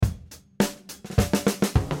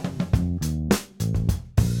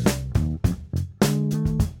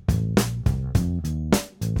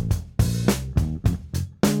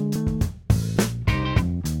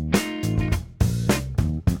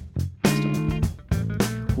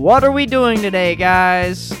What are we doing today,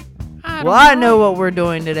 guys? I know what we're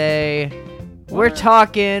doing today. We're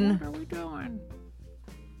talking What are we doing?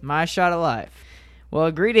 My Shot of Life. Well,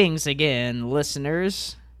 greetings again,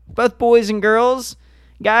 listeners. Both boys and girls,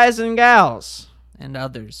 guys and gals, And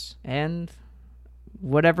others. and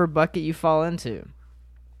whatever bucket you fall into.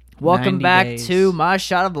 Welcome 90 back days. to My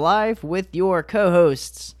Shot of Life with your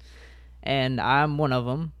co-hosts. And I'm one of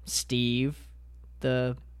them, Steve,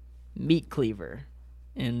 the meat cleaver,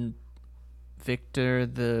 And Victor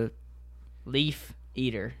the leaf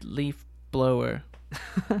eater. leaf blower.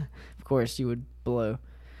 Of course, you would blow.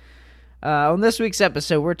 On this week's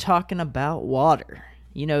episode, we're talking about water.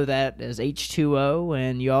 You know that as H2O,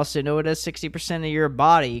 and you also know it as 60% of your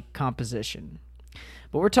body composition.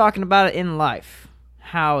 But we're talking about it in life,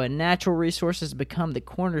 how a natural resource has become the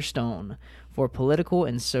cornerstone for political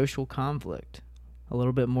and social conflict. A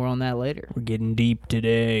little bit more on that later. We're getting deep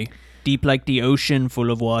today. Deep like the ocean full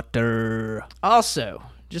of water. Also,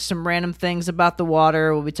 just some random things about the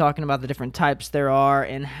water. We'll be talking about the different types there are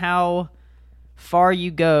and how far you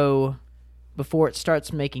go before it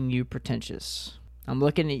starts making you pretentious. I'm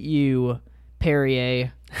looking at you,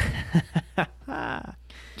 Perrier.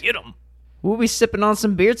 Get 'em. We'll be sipping on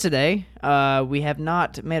some beer today. We have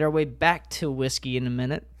not made our way back to whiskey in a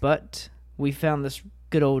minute, but we found this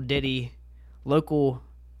good old ditty local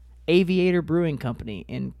Aviator Brewing Company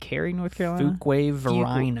in Cary, North Carolina. Fuquay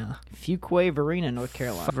Varina. Fuquay Varina, North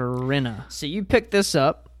Carolina. Varina. So you pick this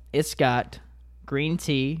up. It's got green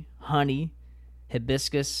tea, honey,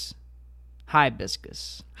 hibiscus,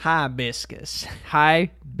 hibiscus, Hibiscus.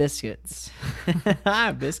 high biscuits,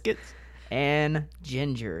 Hibiscuits. and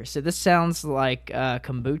ginger. So this sounds like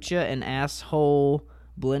kombucha and asshole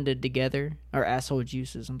blended together. Or asshole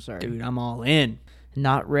juices, I'm sorry. Dude, I'm all in.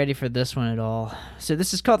 Not ready for this one at all. So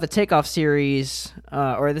this is called the Takeoff series,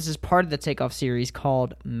 or this is part of the Takeoff series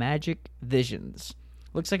called Magic Visions.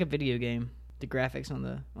 Looks like a video game. The graphics on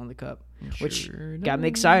the cup, which Sure got me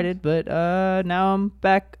does. excited, but now I'm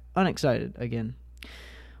back unexcited again.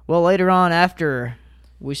 Well, later on, after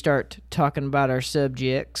we start talking about our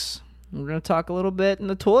subjects, we're going to talk a little bit in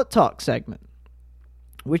the toilet talk segment,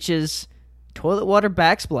 which is toilet water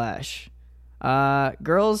backsplash.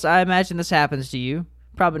 Girls, I imagine this happens to you.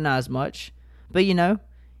 Probably not as much, but you know,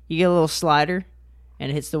 you get a little slider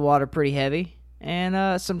and it hits the water pretty heavy,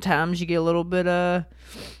 and sometimes you get a little bit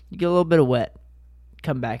of wet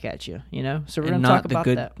come back at you. You know, so we're And gonna not talk the about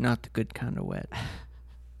good, that. not the good kind of wet.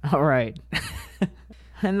 All right.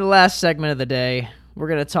 In the last segment of the day, we're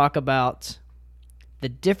gonna talk about the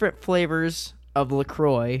different flavors of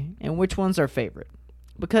LaCroix and which one's our favorite.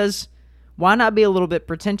 Because why not be a little bit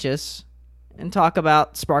pretentious and talk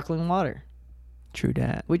about sparkling water? True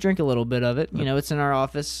dat. We drink a little bit of it. You know, it's in our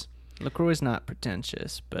office. LaCroix's not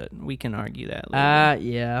pretentious, but we can argue that a little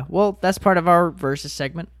bit. Yeah. Well, that's part of our versus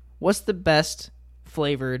segment. What's the best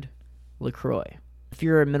flavored LaCroix? If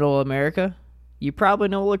you're in Middle America, you probably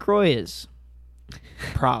know what LaCroix is.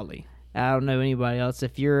 Probably. I don't know anybody else.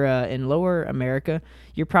 If you're in Lower America,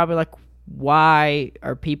 you're probably like, why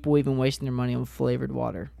are people even wasting their money on flavored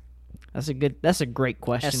water? That's a great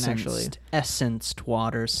question, actually. Essenced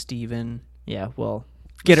water, Steven. Yeah, well.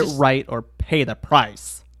 Get it let's just- right or pay the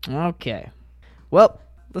price. Okay. Well,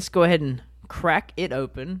 let's go ahead and crack it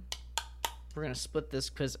open. We're going to split this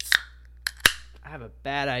because I have a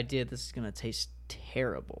bad idea this is going to taste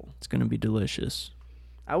terrible. It's going to be delicious.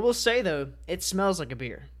 I will say, though, it smells like a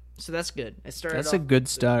beer. So that's good. It started That's off a good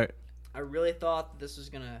start. I really thought this was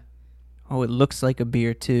going to... Oh, it looks like a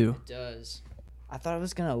beer, too. It does. I thought it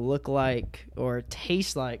was going to look like or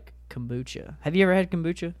taste like kombucha. Have you ever had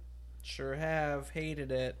kombucha? Sure have.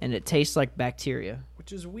 Hated it. And it tastes like bacteria.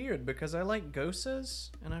 Which is weird because I like Gosas,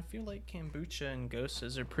 and I feel like kombucha and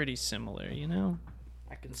Gosas are pretty similar, you know?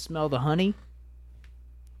 I can smell the honey.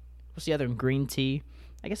 What's the other one? Green tea.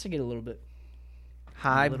 I guess I get a little bit.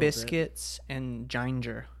 Hibiscuits and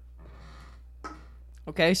ginger.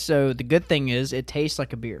 Okay, so the good thing is it tastes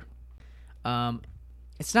like a beer.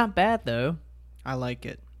 It's not bad though. I like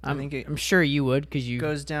it. I think it I'm sure you would because you.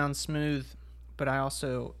 goes down smooth, but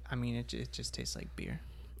it just tastes like beer.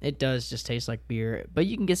 It does just taste like beer, but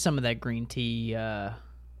you can get some of that green tea, after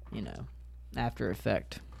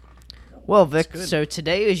effect. Well, Vic, good. so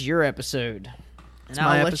today is your episode, and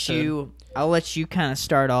my episode. I'll let you kind of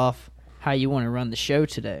start off how you want to run the show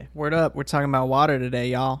today. Word up, we're talking about water today,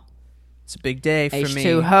 y'all. It's a big day for me.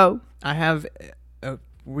 H2O. I have a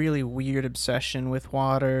really weird obsession with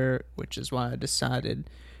water, which is why I decided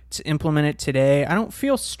to implement it today. I don't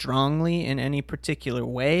feel strongly in any particular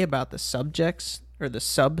way about the subjects or the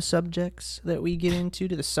sub-subjects that we get into,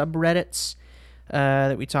 to the subreddits.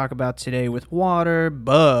 that we talk about today with water,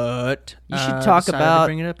 but You should talk decided to about-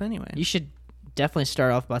 bring it up anyway. You should definitely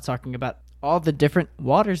start off by talking about all the different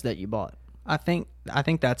waters that you bought. I think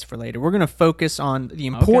that's for later. We're going to focus on the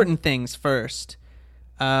important things first.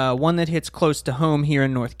 One that hits close to home here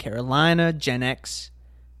in North Carolina, Gen X,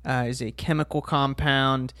 is a chemical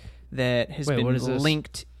compound that has been what is this?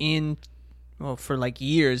 linked in, well, for like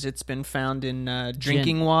years. It's been found in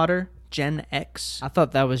drinking water. Gen X. I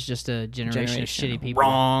thought that was just a generation of shitty people.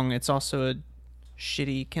 Wrong. It's also a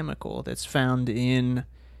shitty chemical that's found in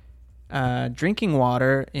drinking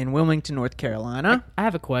water in Wilmington, North Carolina. I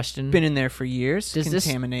have a question. Been in there for years. Does this-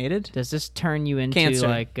 contaminated. Does this turn you into Cancer.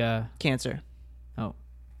 like? Cancer. Oh,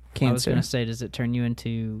 Cancer. I was gonna say, does it turn you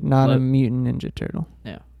into? Not a mutant ninja turtle.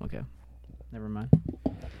 Yeah. Okay. Never mind.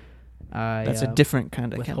 That's a different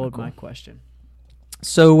kind of withhold chemical. my question.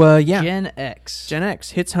 So yeah, Gen X. Gen X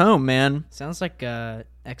hits home, man. Sounds like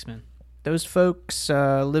X-Men. Those folks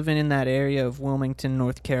living in that area of Wilmington,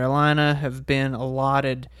 North Carolina, have been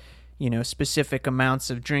allotted, specific amounts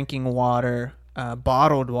of drinking water,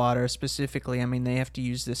 bottled water specifically. I mean, they have to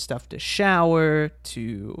use this stuff to shower,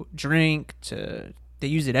 to drink, they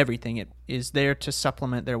use it everything. It is there to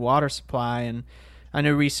supplement their water supply. And I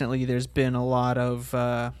know recently there's been a lot of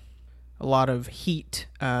heat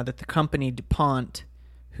that the company DuPont,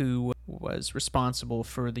 who was responsible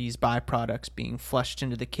for these byproducts being flushed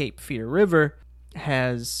into the Cape Fear River,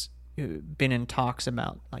 has been in talks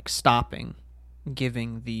about like stopping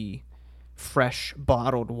giving the fresh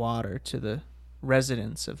bottled water to the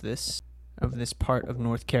residents of this part of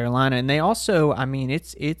North Carolina. And they also, I mean,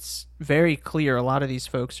 it's very clear a lot of these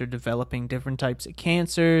folks are developing different types of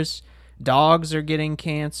cancers. Dogs are getting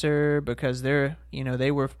cancer because they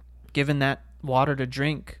were given that water to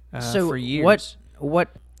drink for years.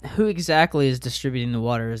 Who exactly is distributing the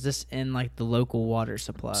water? Is this in like the local water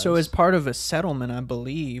supplies? So as part of a settlement, I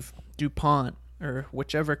believe, DuPont or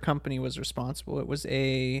whichever company was responsible, it was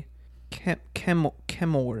a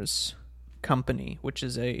Chemours company, which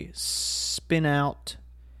is a spin-out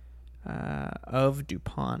of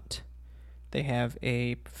DuPont. They have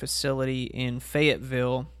a facility in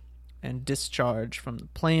Fayetteville and discharge from the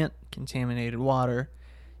plant contaminated water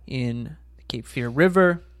in the Cape Fear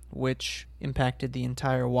River, which impacted the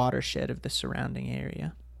entire watershed of the surrounding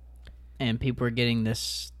area. And people are getting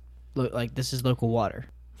this, like this is local water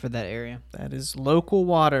for that area. That is local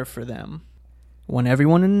water for them. Want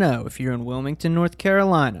everyone to know, if you're in Wilmington, North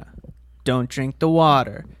Carolina, don't drink the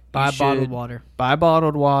water. Buy bottled water. Buy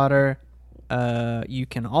bottled water. You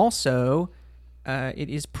can also, it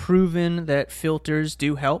is proven that filters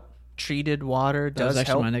do help. Treated water does help. That was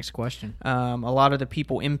actually my next question. A lot of the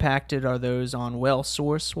people impacted are those on well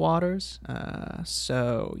source waters.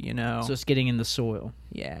 So it's getting in the soil.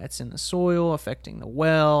 Yeah, it's in the soil, affecting the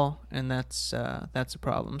well, and that's a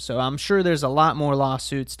problem. So I'm sure there's a lot more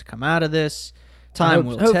lawsuits to come out of this. Time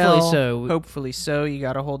will tell. Hopefully so. You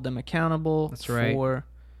got to hold them accountable. That's right. For what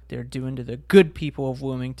they're doing to the good people of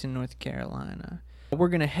Wilmington, North Carolina. We're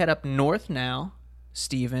going to head up north now,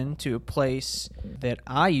 Stephen, to a place that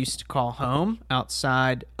I used to call home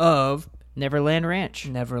outside of Neverland Ranch.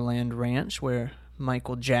 Neverland Ranch, where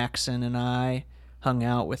Michael Jackson and I hung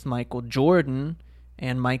out with Michael Jordan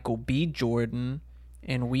and Michael B. Jordan,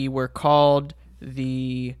 and we were called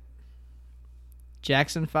the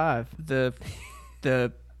Jackson 5.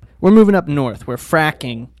 We're moving up north where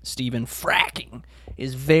fracking, Stephen, fracking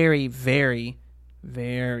is very, very,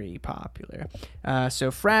 very popular.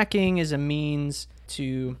 So fracking is a means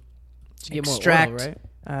to extract get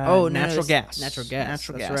more oil, right? natural gas. Natural gas.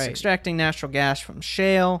 That's right. Extracting natural gas from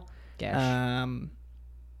shale Gas.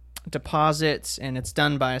 deposits, and it's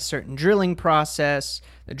done by a certain drilling process.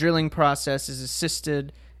 The drilling process is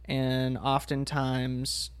assisted, and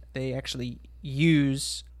oftentimes they actually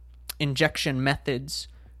use injection methods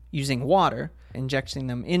using water, injecting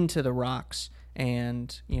them into the rocks,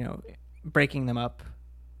 and breaking them up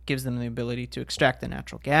gives them the ability to extract the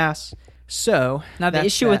natural gas. So now the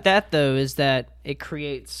issue with that though is that it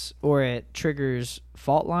creates or it triggers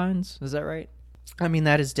fault lines. Is that right? I mean,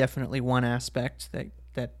 that is definitely one aspect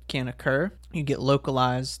that can occur. You get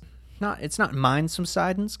localized. It's not mine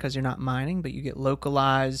subsidence because you're not mining, but you get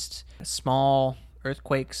localized small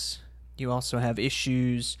earthquakes. You also have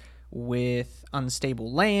issues with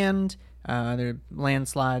unstable land. There are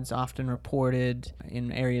landslides often reported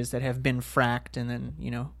in areas that have been fracked and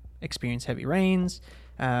then, experience heavy rains.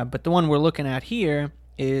 But the one we're looking at here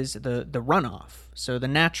is the runoff. So the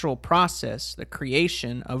natural process, the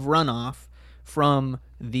creation of runoff from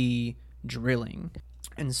the drilling.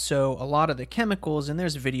 And so a lot of the chemicals, and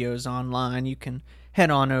there's videos online, you can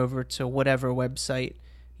head on over to whatever website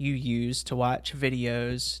you use to watch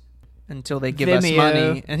videos until they give us Vimeo.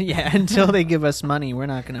 money. And until they give us money, we're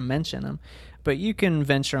not going to mention them. But you can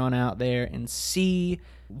venture on out there and see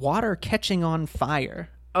water catching on fire.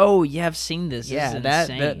 Oh, yeah, I've seen this. Yeah, This is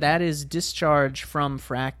insane. that is discharge from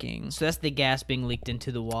fracking. So that's the gas being leaked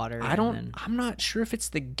into the water. I'm not sure if it's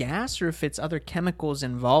the gas or if it's other chemicals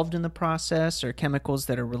involved in the process or chemicals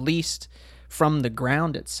that are released from the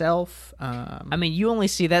ground itself. I mean, you only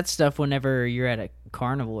see that stuff whenever you're at a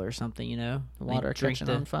carnival or something, you know? Water catching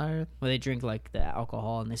on fire. Well, they drink like the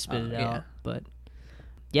alcohol and they spit it out. Yeah. But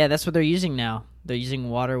yeah, that's what they're using now. They're using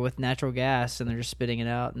water with natural gas and they're just spitting it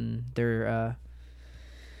out, and their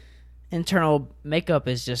internal makeup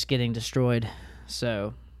is just getting destroyed.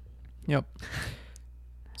 So, Yep.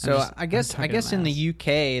 So I'm I guess talking in mass. the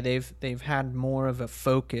UK they've had more of a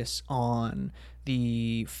focus on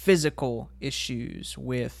the physical issues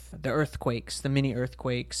with the earthquakes, the mini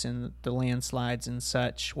earthquakes and the landslides and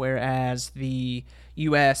such, whereas the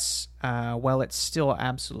US, well, it's still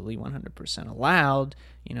absolutely 100% allowed.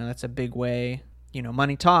 You know, that's a big way. You know,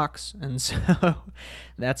 money talks, and so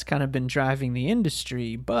that's kind of been driving the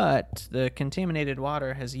industry, but the contaminated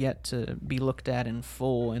water has yet to be looked at in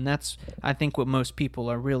full, and that's, I think, what most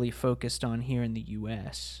people are really focused on here in the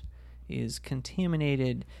U.S. is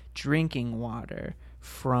contaminated drinking water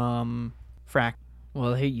from frack.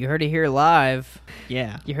 well, you heard it here live.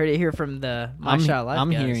 Yeah. You heard it here from the My Shot Live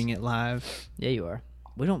I'm guys. hearing it live. Yeah, you are.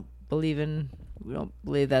 We don't believe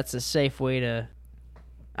that's a safe way to.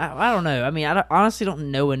 I don't know. I mean, honestly don't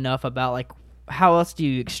know enough about like how else do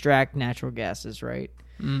you extract natural gases, right?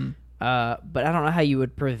 Mm. But I don't know how you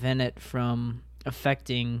would prevent it from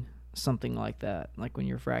affecting something like that, like when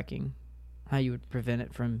you're fracking. How you would prevent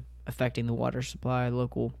it from affecting the water supply,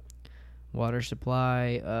 local water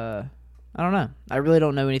supply. I don't know. I really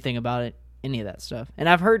don't know anything about it, any of that stuff. And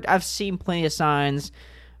I've seen plenty of signs.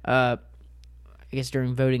 I guess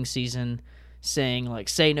during voting season, saying like,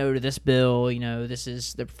 say no to this bill, you know, this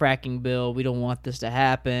is the fracking bill, we don't want this to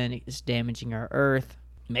happen, it's damaging our earth.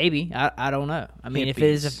 Maybe. I don't know. I mean, if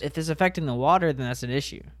it's affecting the water, then that's an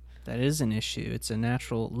issue. That is an issue. It's a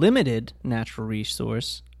limited natural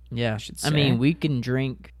resource. Yeah. should I mean, say. we can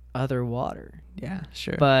drink other water, Yeah,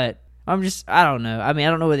 sure. but I don't know. I mean, I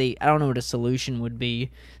don't know what a solution would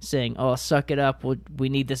be, saying, oh, suck it up, we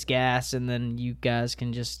need this gas, and then you guys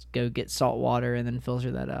can just go get salt water and then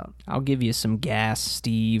filter that out. I'll give you some gas,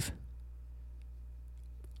 Steve.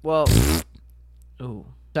 Well, ooh,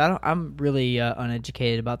 I'm really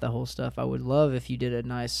uneducated about the whole stuff. I would love if you did a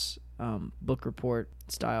nice book report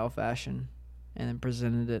style fashion and then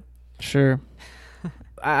presented it. Sure.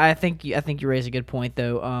 I think you raise a good point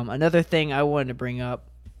though. Another thing I wanted to bring up,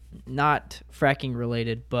 not fracking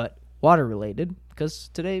related, but water related, because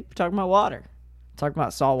today we're talking about water, talking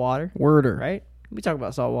about salt water, Worder. right? We talk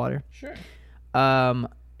about salt water. Sure.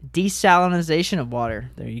 Desalinization of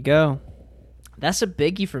water. There you go. That's a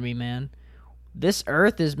biggie for me, man. This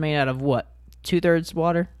earth is made out of what? 2/3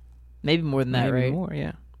 water? Maybe more than that, Maybe right? more,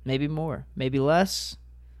 yeah. Maybe more. Maybe less.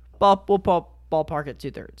 We'll ballpark at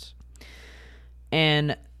 2/3.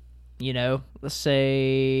 And, you know, let's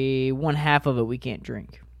say 1/2 of it we can't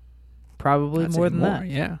drink. Probably That's more even than that.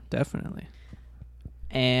 Yeah, definitely.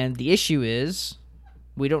 And the issue is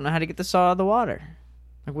we don't know how to get the salt out of the water.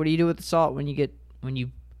 Like, what do you do with the salt when you get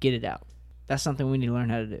it out? That's something we need to learn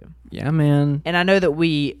how to do. Yeah, man. And I know that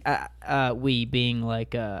we being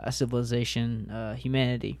like a civilization,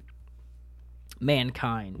 humanity,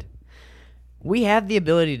 mankind, we have the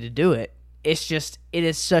ability to do it. It's just, it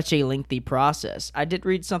is such a lengthy process. I did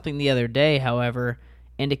read something the other day, however,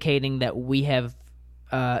 indicating that we have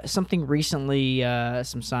something recently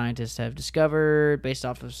some scientists have discovered based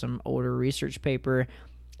off of some older research paper.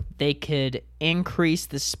 They could increase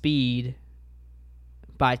the speed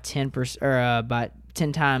by 10% or by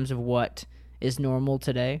 10 times of what is normal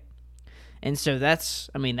today. And so that's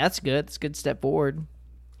good. It's a good step forward,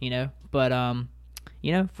 you know. But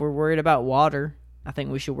if we're worried about water, I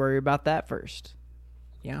think we should worry about that first.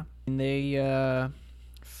 Yeah. And they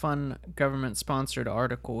fun government-sponsored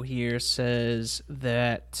article here says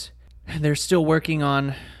that they're still working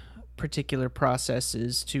on particular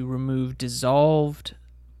processes to remove dissolved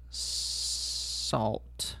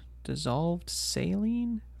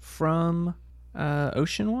saline from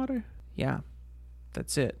ocean water. Yeah,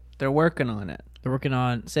 that's it. They're working on it. They're working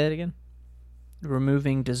on, say it again.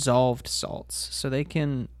 Removing dissolved salts, so they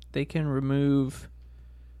can remove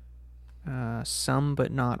some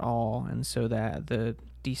but not all, and so that the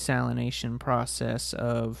desalination process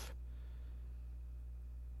of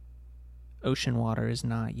ocean water is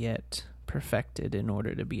not yet perfected in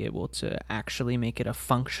order to be able to actually make it a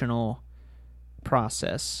functional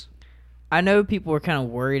process. I know people are kind of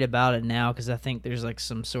worried about it now because I think there's like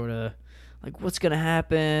some sort of like what's gonna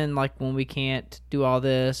happen like when we can't do all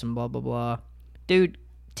this and blah blah blah. Dude,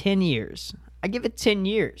 10 years. I give it 10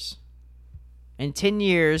 years. In 10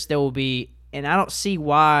 years there will be, and I don't see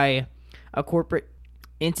why a corporate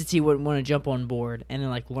entity wouldn't want to jump on board and then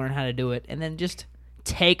like learn how to do it and then just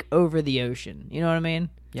take over the ocean. You know what I mean?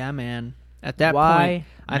 Yeah, man. At that Why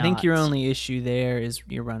point, I think not? your only issue there is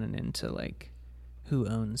you're running into like who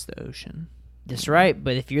owns the ocean. That's right,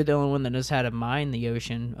 but if you're the only one that knows how to mine the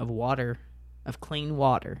ocean of water, of clean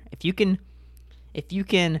water, if you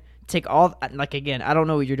can take all, like again, I don't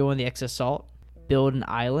know what you're doing with the excess salt, build an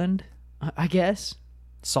island, I guess,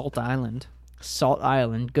 Salt Island.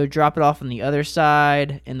 go drop it off on the other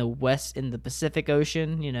side in the Pacific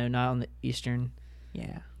Ocean, not on the eastern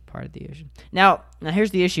part of the ocean. Now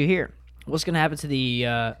here's the issue here. What's going to happen to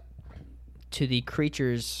the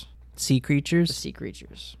creatures, Sea the creatures. sea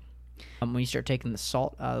creatures, when you start taking the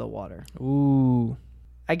salt out of the water? Ooh.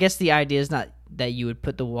 I guess the idea is not that you would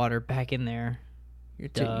put the water back in there.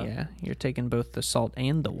 You're taking both the salt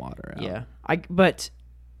and the water out. Yeah. But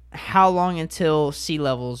how long until sea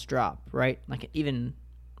levels drop, right? Like even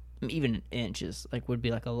inches like would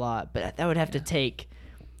be like a lot, but that would have to take,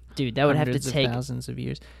 dude, that would have to Hundreds of take thousands of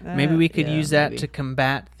years. Maybe we could yeah, use that maybe. to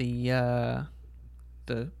combat the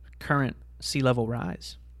current sea level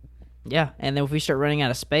rise. Yeah, and then if we start running out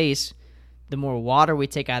of space, the more water we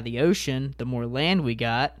take out of the ocean, the more land we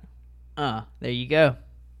got. There you go.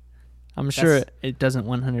 I'm sure it doesn't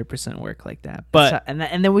 100% work like that, but and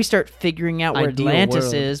then we start figuring out where Ideal Atlantis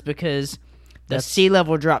world. is because the That's- sea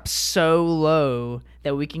level drops so low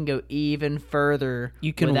that we can go even further.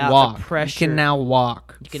 you can without walk. The pressure. You can now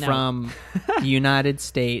walk can now- from the United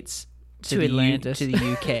States To the Atlantis. to the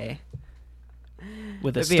UK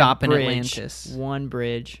with a There'd be stop in bridge, Atlantis. One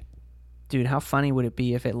bridge. Dude, how funny would it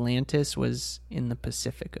be if Atlantis was in the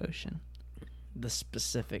Pacific Ocean? The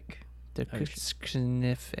specific. The Ocean.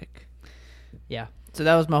 Pacific. Yeah. So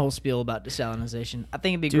that was my whole spiel about desalinization. I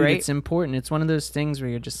think it'd be Dude, great. it's important. It's one of those things where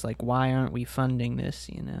you're just like, why aren't we funding this?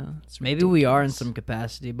 It's Maybe we are in ridiculous. some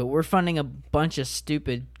capacity, but we're funding a bunch of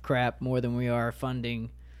stupid crap more than we are funding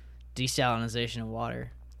desalinization of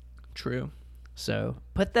water. True. So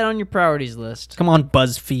put that on your priorities list. Come on,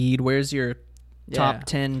 BuzzFeed. Where's your Yeah. top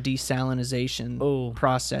 10 desalinization Oh.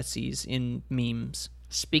 processes in memes?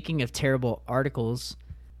 Speaking of terrible articles,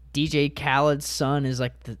 DJ Khaled's son is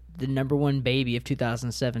like the number one baby of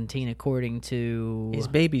 2017, according to His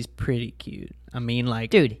baby's pretty cute. I mean,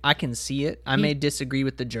 like, Dude, I can see it. I may disagree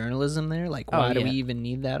with the journalism there. Like, Oh, why do yeah. we even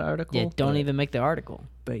need that article? Yeah, don't But- even make the article.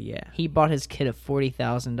 But yeah, He bought his kid a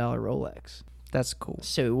 $40,000 Rolex. that's cool.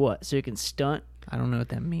 So what? So he can stunt. I don't know what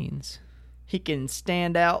that means. He can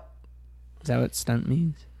stand out. Is that what stunt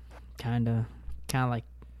means? Kind of like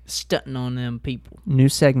stunting on them people. New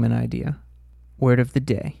segment idea. Word of the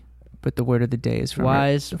day. But the word of the day is from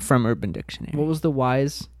Wise. from Urban Dictionary. What was the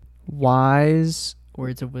wise Wise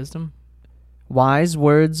words of wisdom? Wise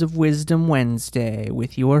Words of Wisdom Wednesday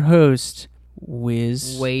with your host,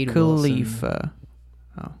 Wiz Wade Khalifa.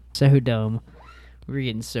 So dumb. We're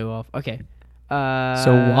getting so off. Okay.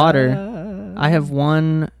 So water. I have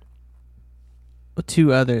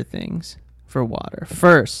two other things for water.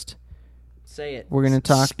 First, Say it. we're going to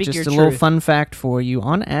talk Speak just your a little truth. fun fact for you.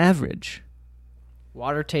 On average,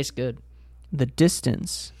 Water tastes good. the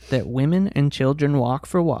distance that women and children walk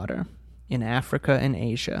for water in Africa and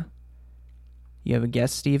Asia. You have a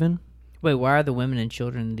guess, Steven? Wait, why are the women and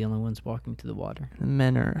children the only ones walking to the water? The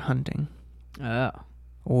men are hunting Oh.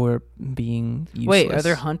 or being useless. Wait, are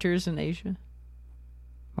there hunters in Asia?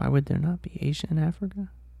 Why would there not be Asia and Africa?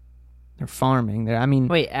 They're farming. I mean,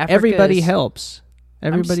 Wait, Africa everybody is- helps.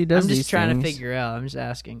 Everybody does I'm just these trying things. to figure out. I'm just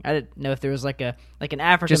asking. I didn't know if there was like an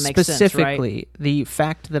Africa Just makes sense, specifically, the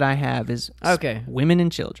fact that I have is right? Okay. women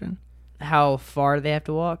and children. How far do they have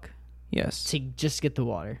to walk Yes. to just get the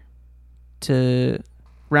water? To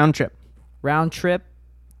round trip. Round trip,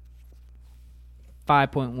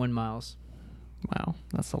 5.1 miles. Wow,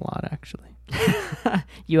 that's a lot actually.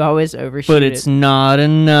 You always overshoot But it's it. not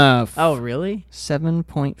enough. Oh, really?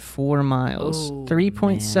 7.4 miles. Oh,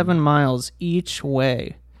 3.7 miles each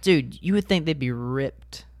way. Dude, you would think they'd be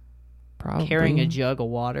ripped Probably. carrying a jug of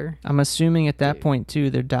water. I'm assuming at that Dude. point too,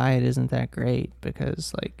 their diet isn't that great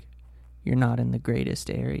because like you're not in the greatest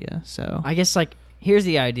area. So I guess like here's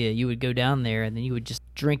the idea: you would go down there and then you would just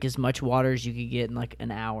drink as much water as you could get in like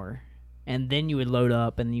an hour, and then you would load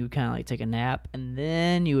up and you would kind of like take a nap, and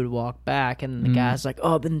then you would walk back, and the guy's like,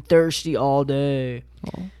 "Oh, I've been thirsty all day,"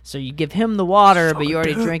 so you give him the water, but you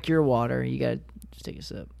already drank your water. You gotta just take a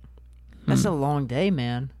sip. That's a long day,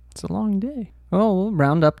 man. it's a long day. Well, we'll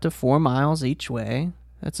round up to 4 miles each way.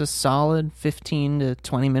 That's a solid 15 to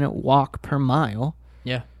 20 minute walk per mile.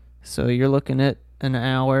 Yeah. So you're looking at an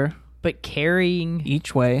hour But carrying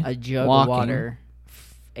each way. a jug walking. of water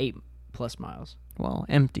 8+ miles. Well,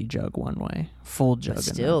 empty jug one way, full jug But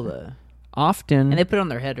still, another. though. Often And they put it on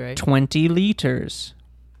their head, right? 20 liters.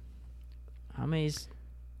 How many's...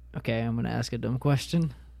 Okay, I'm going to ask a dumb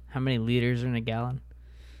question. How many liters are in a gallon?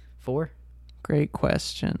 4? Great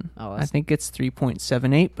question. Oh, I think it's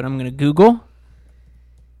 3.78, but I'm going to Google.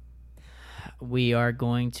 We are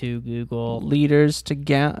going to Google... Liters to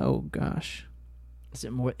oh gosh. Is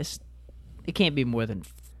it more... It can't be more than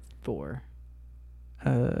 4.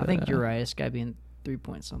 I think you're right. It's got to be in 3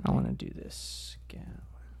 point something. I want to do this.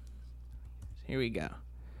 Here we go.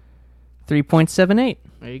 3.78.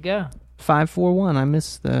 There you go. 541. I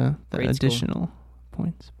missed the Grade additional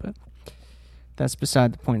points, but that's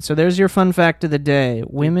beside the point. So there's your fun fact of the day.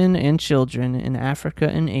 Women and children in Africa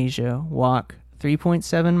and Asia walk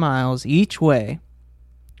 3.7 miles each way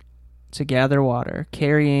to gather water,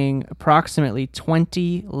 carrying approximately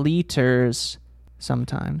 20 liters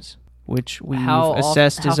sometimes, which we've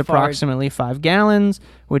assessed is approximately 5 gallons,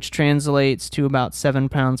 which translates to about 7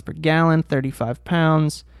 pounds per gallon, 35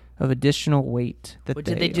 pounds of additional weight that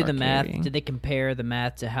Did they do the math? carrying. Did they compare the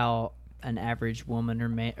math to how an average woman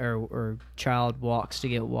or child walks to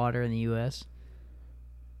get water in the U.S.?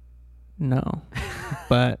 No,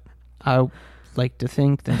 but I like to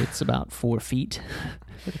think that it's about 4 feet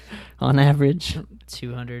on average.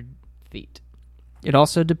 200 feet. It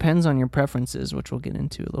also depends on your preferences, which we'll get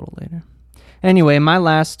into a little later. Anyway, my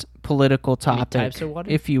last political topic, types of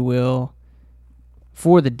water? if you will,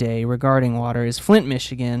 for the day regarding water is Flint,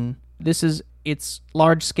 Michigan. It's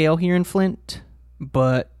large scale here in Flint,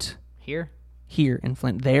 but Here in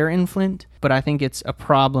Flint, there in Flint, but I think it's a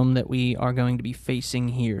problem that we are going to be facing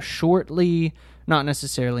here shortly, not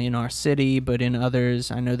necessarily in our city, but in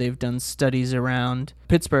others. I know they've done studies around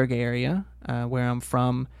Pittsburgh area, where I'm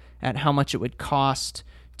from, at how much it would cost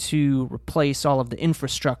to replace all of the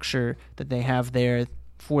infrastructure that they have there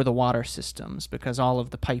for the water systems, because all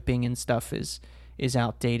of the piping and stuff is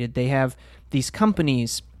outdated. They have these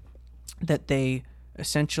companies that they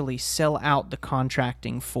essentially sell out the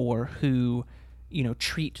contracting for, who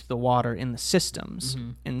treat the water in the systems.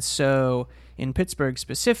 Mm-hmm. And so in Pittsburgh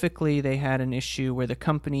specifically, they had an issue where the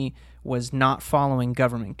company was not following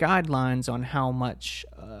government guidelines on how much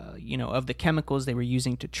of the chemicals they were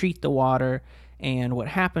using to treat the water. And what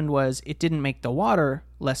happened was, it didn't make the water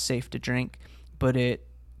less safe to drink, but it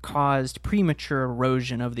caused premature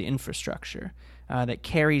erosion of the infrastructure that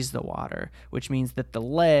carries the water, which means that the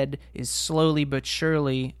lead is slowly but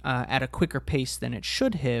surely, at a quicker pace than it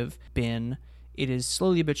should have been, it is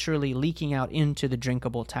slowly but surely leaking out into the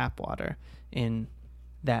drinkable tap water in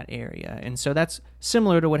that area. And so that's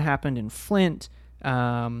similar to what happened in Flint.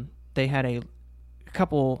 They had a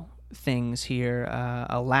couple things here,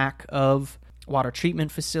 a lack of water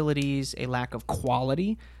treatment facilities, a lack of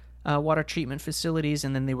quality water treatment facilities,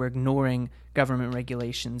 and then they were ignoring government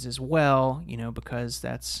regulations as well, because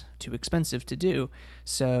that's too expensive to do.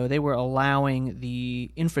 So they were allowing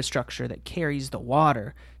the infrastructure that carries the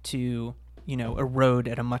water to, erode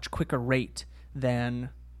at a much quicker rate than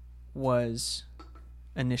was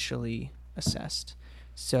initially assessed.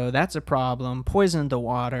 So that's a problem. Poisoned the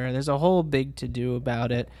water. There's a whole big to-do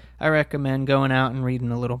about it. I recommend going out and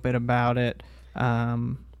reading a little bit about it.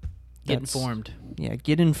 get informed. Yeah,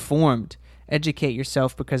 get informed. Educate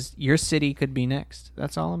yourself, because your city could be next.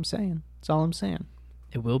 That's all I'm saying.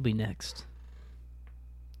 It will be next.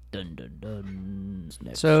 Dun dun dun.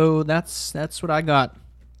 Next. So that's what I got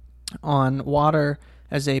on water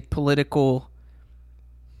as a political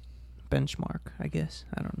benchmark, I guess.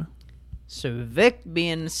 I don't know. So Vic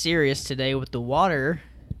being serious today with the water.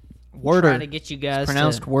 Water. Trying to get you guys It's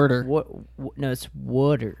pronounced water. No, it's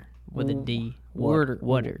water with a D. Water.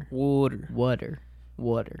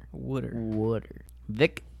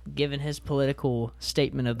 Vic giving his political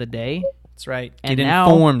statement of the day. That's right. And Get now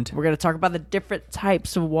informed. we're going to talk about the different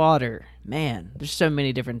types of water. Man, there's so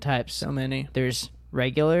many different types. So many. There's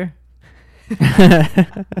regular.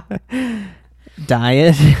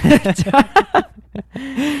 Diet.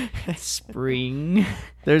 Spring.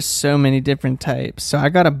 There's so many different types. So I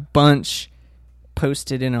got a bunch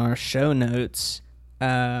posted in our show notes.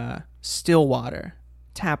 Still water,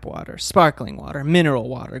 tap water, sparkling water, mineral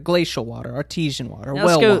water, glacial water, artesian water,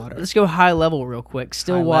 Now water. Let's go high level real quick.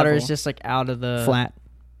 Still High water level. is just like out of the Flat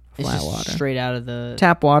it's just water. straight out of the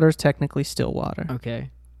Tap water is technically still water. Okay.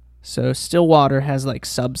 So still water has like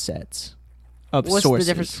subsets. of What's sources.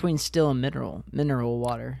 the difference between still and mineral? Mineral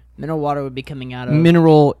water. Mineral water would be coming out of...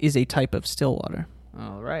 Mineral is a type of still water.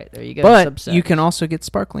 All right, there you go. But subset. you can also get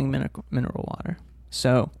sparkling mineral water.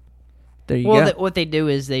 So there you Well, go. what they do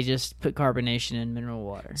is they just put carbonation in mineral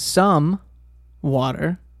water. Some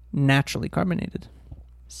water naturally carbonated.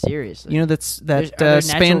 Seriously. You know are there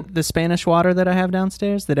natural- the Spanish water that I have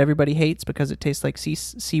downstairs that everybody hates because it tastes like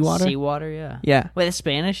seawater? Seawater, yeah. Yeah, Wait, it's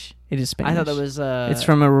Spanish? it is Spanish. I thought that was... it's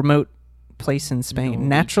from a remote place in Spain. Norwegian.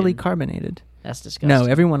 Naturally carbonated. That's disgusting. No,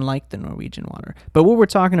 everyone liked the Norwegian water. But what we're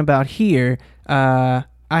talking about here, I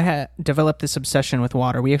had developed this obsession with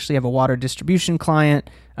water. We actually have a water distribution client.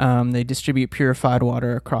 They distribute purified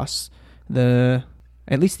water across at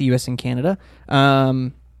least the U.S. and Canada,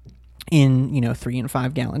 in 3 and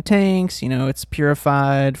 5 gallon tanks. It's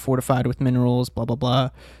purified, fortified with minerals, blah blah blah.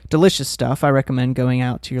 Delicious stuff. I recommend going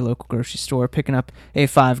out to your local grocery store, picking up a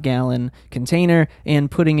 5-gallon container,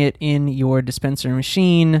 and putting it in your dispenser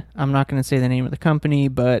machine. I'm not going to say the name of the company,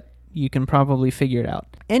 but you can probably figure it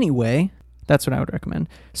out. Anyway, that's what I would recommend.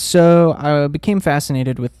 So I became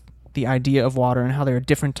fascinated with the idea of water and how there are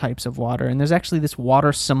different types of water. And there's actually this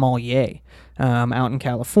water sommelier out in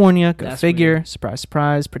California. Go figure. Weird. Surprise,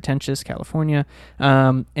 surprise. Pretentious California.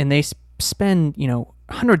 And they spend,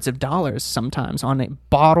 hundreds of dollars sometimes on a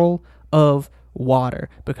bottle of water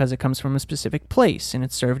because it comes from a specific place and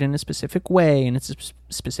it's served in a specific way and it's a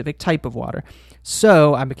specific type of water.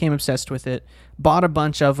 So I became obsessed with it, bought a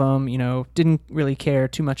bunch of them, didn't really care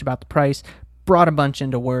too much about the price, brought a bunch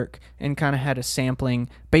into work and kind of had a sampling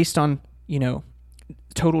based on,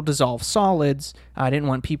 total dissolved solids. I didn't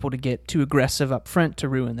want people to get too aggressive up front to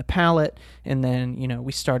ruin the palate. And then,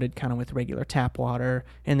 we started kind of with regular tap water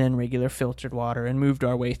and then regular filtered water and moved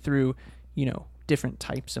our way through, different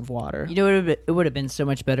types of water. It would have been so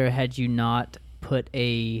much better had you not put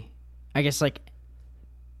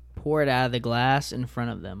pour it out of the glass in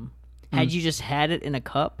front of them. Had you just had it in a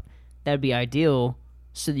cup, that would be ideal,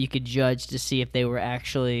 so that you could judge to see if they were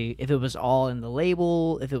actually, if it was all in the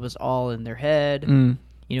label, if it was all in their head. You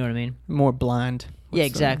know what I mean? More blind. Yeah,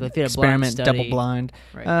 exactly. If you had a experiment, blind study, double blind.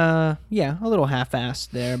 Right. Yeah, a little half-assed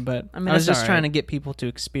there, but I was just trying to get people to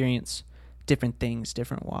experience different things,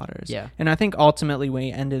 different waters. Yeah. And I think ultimately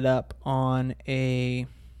we ended up on I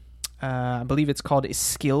believe it's called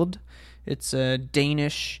Iskilde. It's a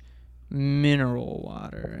Danish mineral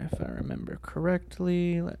water, if I remember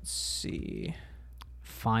correctly. Let's see.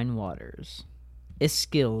 Fine Waters.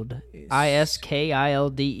 Iskilde.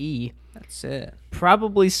 Iskilde. That's it.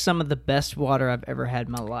 Probably some of the best water I've ever had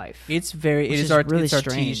in my life. It's really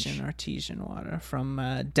artesian water from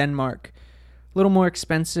Denmark. A little more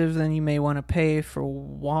expensive than you may want to pay for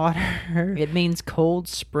water. It means cold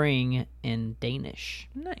spring in Danish.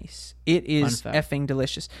 Nice. It is effing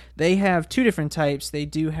delicious. They have 2 different types. They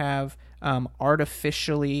do have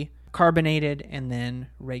artificially carbonated and then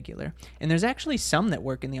regular. And there's actually some that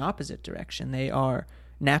work in the opposite direction. They are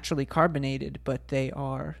naturally carbonated, but they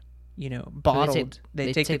are, bottled. So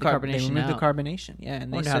they take the carbonation They remove out. the carbonation. Yeah, and I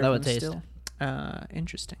they wonder serve how that would them taste. still.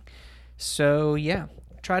 Interesting. So, yeah,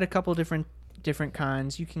 tried a couple different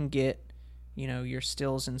kinds. You can get, your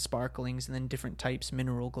stills and sparklings and then different types,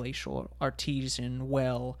 mineral, glacial, artesian,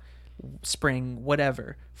 well, spring,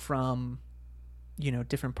 whatever, from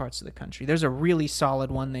different parts of the country. There's a really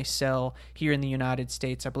solid one they sell here in the United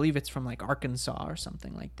States. I believe it's from like Arkansas or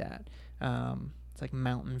something like that. It's like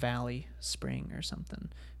Mountain Valley Spring or something.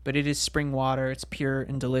 But it is spring water. It's pure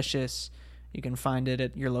and delicious. You can find it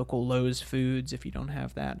at your local Lowe's Foods if you don't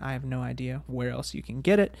have that. I have no idea where else you can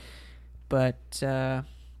get it. But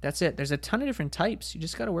that's it. There's a ton of different types. You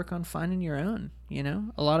just got to work on finding your own,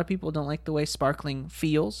 A lot of people don't like the way sparkling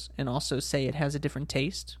feels and also say it has a different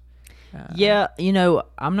taste. Yeah,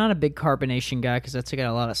 I'm not a big carbonation guy because I took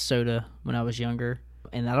out a lot of soda when I was younger,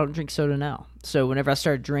 and I don't drink soda now. So whenever I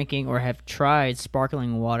started drinking or have tried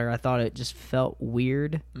sparkling water, I thought it just felt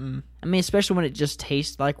weird. I mean, especially when it just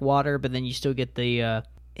tastes like water, but then you still get the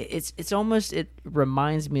it's almost, it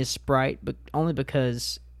reminds me of Sprite, but only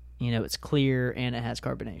because it's clear and it has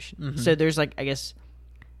carbonation. So there's I guess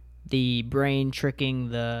the brain tricking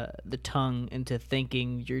the tongue into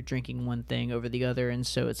thinking you're drinking one thing over the other, and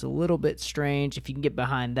so it's a little bit strange. If you can get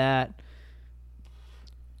behind that,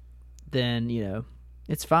 then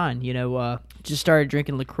it's fine. Just started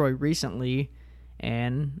drinking LaCroix recently,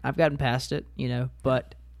 and I've gotten past it.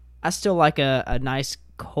 But I still like a nice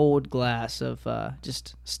cold glass of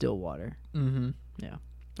just still water. Mm-hmm. Yeah,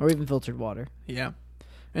 or even filtered water. Yeah.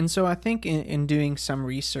 And so I think in doing some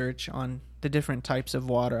research on the different types of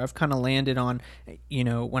water, I've kind of landed on,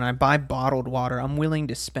 when I buy bottled water, I'm willing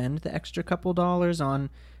to spend the extra couple dollars on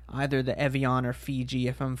either the Evian or Fiji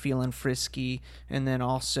if I'm feeling frisky. And then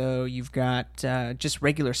also you've got just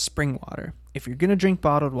regular spring water. If you're going to drink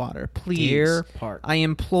bottled water, please, Deer Park. I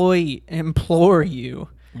implore you.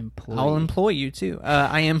 I'll employ you too.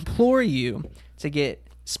 I implore you to get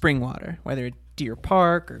spring water, whether it's Deer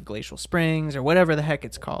Park or Glacial Springs or whatever the heck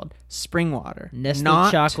it's called. Spring water. Nestle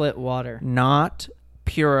chocolate water. Not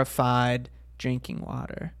purified drinking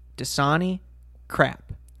water. Dasani,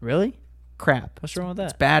 crap. Really? Crap. What's wrong with that?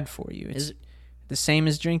 It's bad for you. It's the same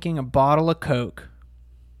as drinking a bottle of Coke.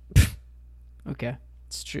 Okay.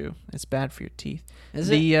 It's true. It's bad for your teeth. Is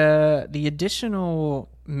the additional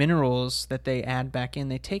minerals that they add back in,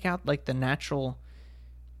 they take out like the natural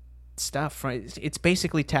stuff, right? It's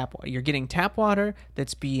basically tap water. You're getting tap water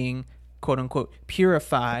that's being quote unquote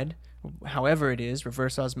purified, however it is,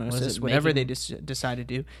 reverse osmosis, whatever they decide to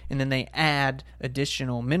do, and then they add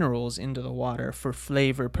additional minerals into the water for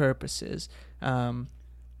flavor purposes.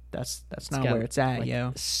 That's not where it's at,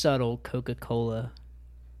 yo. Subtle Coca-Cola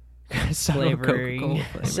Subtle flavoring, Coca-Cola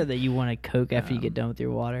flavor. so that you want a Coke after you get done with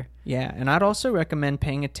your water. Yeah, and I'd also recommend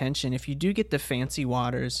paying attention if you do get the fancy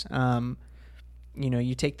waters.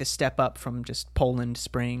 You take the step up from just Poland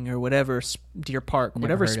Spring or whatever, Deer Park, Never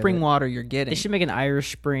whatever heard of spring it. water you're getting. They should make an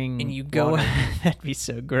Irish Spring. And you go, water. that'd be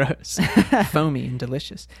so gross, foamy and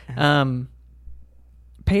delicious.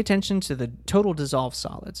 Pay attention to the total dissolved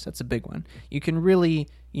solids. That's a big one. You can really,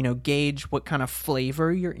 gauge what kind of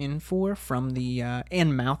flavor you're in for from the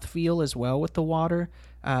and mouthfeel as well with the water,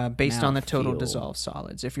 based on the total Mouthfeel. dissolved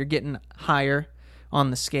solids. If you're getting higher on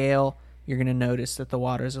the scale, you're going to notice that the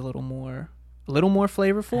water is a little more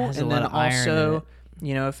flavorful, Has a and lot then of iron also,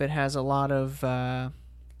 in if it has a lot of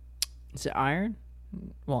Is it iron?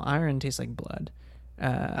 iron tastes like blood.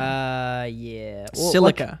 Yeah. Well,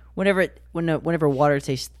 Silica. Whenever water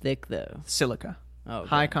tastes thick, though. Silica. Oh, okay.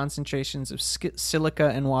 High concentrations of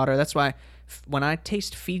silica in water. That's why when I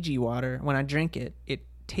taste Fiji water, when I drink it, it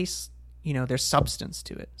tastes, there's substance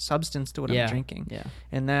to it. Substance to what I'm drinking. Yeah.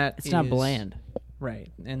 And that It's not bland.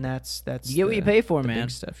 Right. And that's You get what you pay for, the man.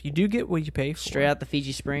 big stuff. You do get what you pay for. Straight out the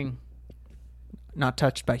Fiji Spring. Not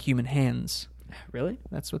touched by human hands. Really?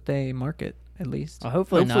 That's what they market, at least. Well,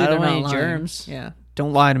 hopefully not. I they're don't want any lying. germs. Yeah.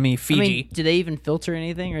 Don't lie to me, Fiji. I mean, do they even filter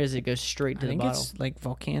anything, or does it go straight to I the think bottle? it's like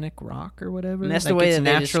volcanic rock or whatever. And that's like the way it's that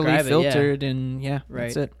they naturally describe it, yeah. filtered, and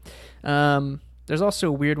Right. that's it. There's also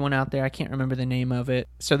a weird one out there. I can't remember the name of it.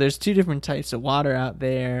 So there's two different types of water out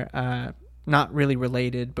there, not really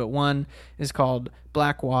related, but one is called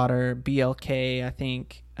black water, BLK, I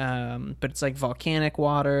think. But it's like volcanic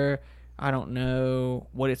water. I don't know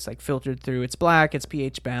what it's like filtered through. It's black. It's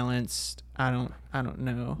pH balanced. I don't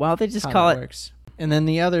know. Why don't they just how call that it? works. And then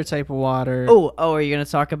the other type of water. Oh, are you gonna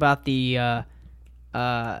talk about the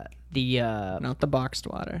Not the boxed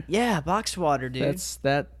water. Yeah, boxed water, dude. That's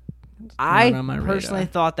that. I not on my personally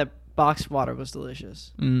radar. thought that boxed water was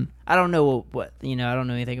delicious. Mm. I don't know what I don't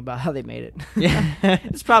know anything about how they made it. Yeah.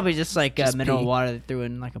 It's probably just like Just mineral pee. water they threw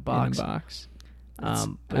in like a box. In a box.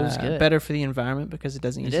 But it was good. Better for the environment because it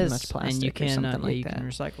doesn't It use as is, much plastic and you or can something like you that. can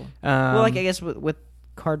recycle. Well, like I Um, guess with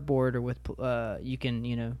cardboard or with you can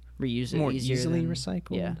reuse it more easier easily than-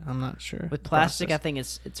 recycled. Yeah, I'm not sure. with the plastic, process. I think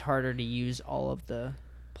it's harder to use all of the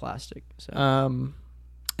plastic. So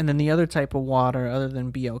And then the other type of water, other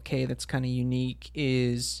than BLK, that's kind of unique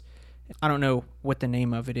is, I don't know what the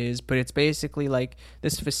name of it is, but it's basically like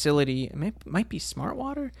this facility. It might be Smart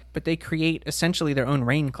Water, but they create essentially their own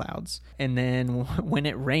rain clouds. And then when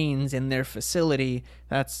it rains in their facility,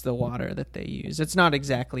 that's the water that they use. It's not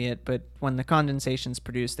exactly it, but when the condensation's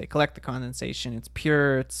produced, they collect the condensation. It's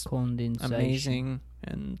pure. It's condensation. amazing.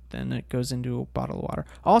 And then it goes into a bottle of water.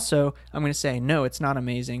 Also, I'm going to say, no, it's not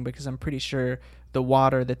amazing because I'm pretty sure the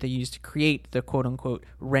water that they use to create the quote-unquote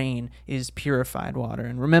rain is purified water.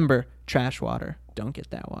 And remember, trash water. Don't get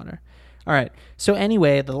that water. All right. So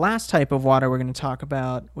anyway, the last type of water we're going to talk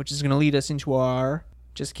about, which is going to lead us into our...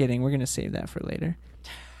 Just kidding. We're going to save that for later.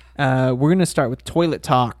 We're going to start with toilet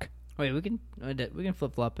talk. Wait, we can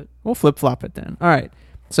flip flop it. We'll flip-flop it then. All right.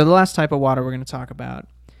 So the last type of water we're going to talk about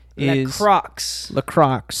is... La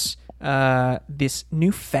Croix. This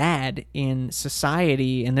new fad in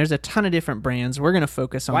society, and there's a ton of different brands. We're going to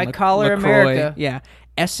focus on White Collar LaCroix. America. Yeah,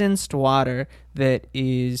 essenced water that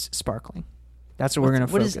is sparkling. That's what we're going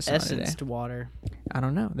to What focus is on today. essenced water? I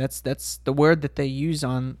don't know. That's the word that they use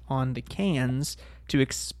on the cans to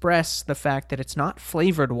express the fact that it's not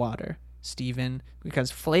flavored water, Stephen, because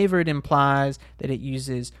flavored implies that it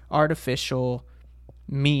uses artificial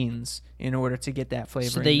means in order to get that flavor.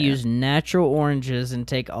 So they in there. use natural oranges and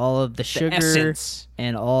take all of the sugar essence.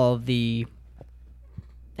 and all of the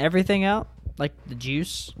everything out, like the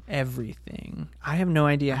juice. Everything. I have no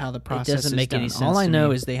idea how the process doesn't is make done. any sense All I to know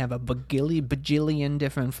me. is they have a bajillion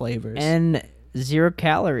different flavors. And 0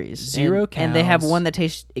 calories. Zero And they have calories. one that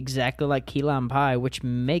tastes exactly like key lime pie, which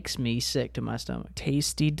makes me sick to my stomach.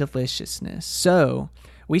 Tasty deliciousness. So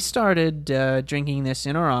we started drinking this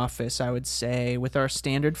in our office, I would say, with our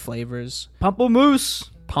standard flavors. Pamplemousse.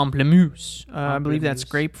 Pamplemousse. I believe that's Pamplemousse.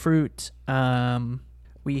 grapefruit.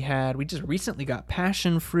 We just recently got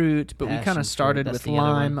passion fruit, but we kind Passion of fruit, started that's with the other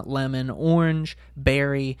lime, one. lemon, orange,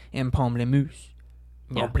 berry, and pamplemousse.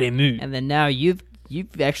 Yeah. Pamplemousse. And then now you've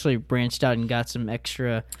actually branched out and got some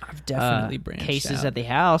extra I've definitely branched cases out. at the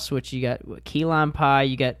house, which you got key lime pie,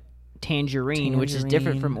 you got tangerine, which is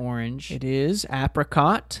different from orange. It is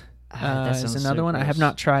apricot. That Is sounds another so one. I have gross.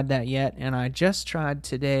 not tried that yet, and I just tried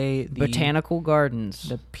today the Botanical Gardens.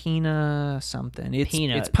 the pina something. It's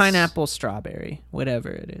Peanuts. pineapple strawberry, whatever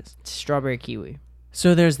it is. Strawberry kiwi.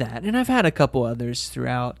 So there's that, and I've had a couple others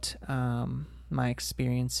throughout my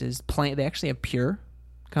experiences. They actually have Pure,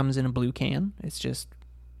 comes in a blue can. It's just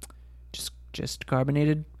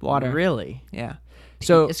carbonated water. Really? Yeah.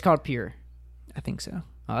 So It's called Pure. I think so.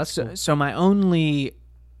 Oh, that's cool. So my only,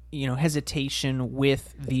 hesitation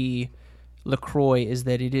with the LaCroix is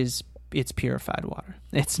that it's purified water.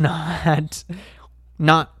 It's not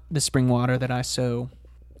the spring water that I so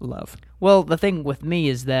love. Well, the thing with me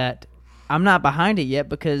is that I'm not behind it yet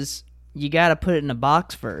because you got to put it in a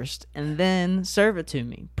box first and then serve it to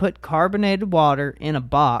me. Put carbonated water in a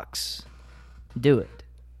box. Do it.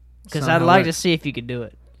 Because not I'd how like it to works. see if you could do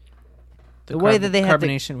it. The way that they have to,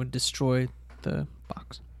 carbonation would destroy the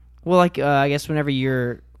box. well, like I guess when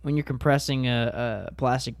you're compressing a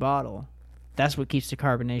plastic bottle, that's what keeps the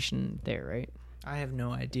carbonation there, right? I have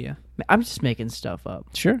no idea. I'm just making stuff up,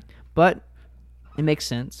 Sure. but it makes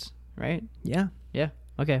sense, right? Yeah. Yeah.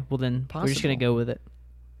 Okay. Well, then we're just gonna Possible. go with it.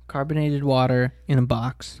 Carbonated water in a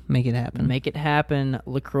box. Make it happen. Make it happen,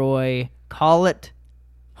 LaCroix. Call it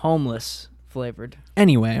homeless flavored.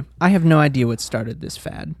 Anyway, I have no idea what started this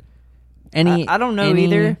fad. I don't know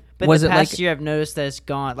either, but was the it past like? year I've noticed that it's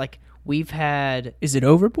gone. Like we've had. Is it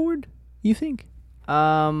overboard? You think?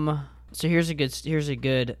 So here's a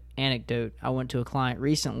good anecdote. I went to a client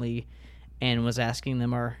recently and was asking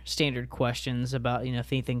them our standard questions about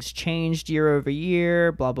if anything's changed year over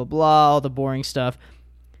year, blah blah blah, all the boring stuff.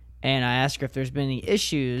 And I asked her if there's been any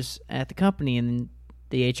issues at the company, and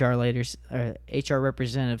the HR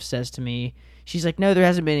representative says to me, she's like, "No, there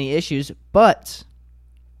hasn't been any issues, but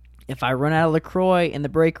if I run out of LaCroix in the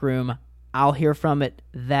break room, I'll hear from it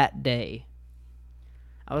that day."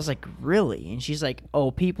 I was like, "Really?" And she's like,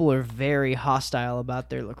 "Oh, people are very hostile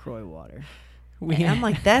about their LaCroix water." And I'm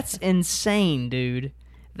like, "That's insane, dude.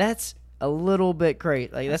 That's a little bit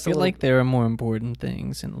crazy. Like that's I feel a little, like there are more important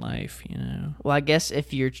things in life, Well, I guess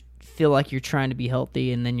if you feel like you're trying to be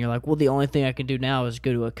healthy, and then you're like, "Well, the only thing I can do now is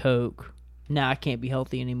go to a Coke. Now I can't be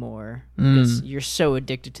healthy anymore because you're so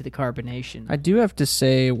addicted to the carbonation." I do have to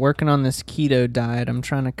say, working on this keto diet, I'm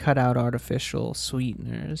trying to cut out artificial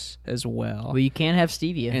sweeteners as well. Well, you can't have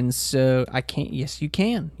stevia. And so I can't. Yes, you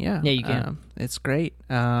can. Yeah. Yeah, you can. It's great.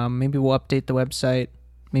 Maybe we'll update the website.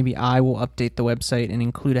 Maybe I will update the website and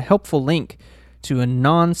include a helpful link to a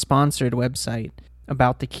non-sponsored website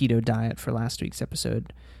about the keto diet for last week's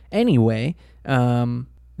episode. Anyway,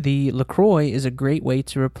 the LaCroix is a great way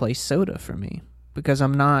to replace soda for me because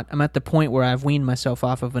I'm at the point where I've weaned myself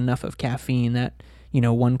off of enough of caffeine that,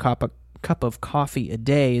 one cup of coffee a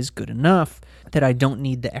day is good enough that I don't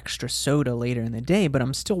need the extra soda later in the day, but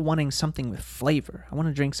I'm still wanting something with flavor. I want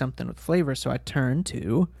to drink something with flavor, so I turn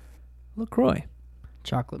to LaCroix,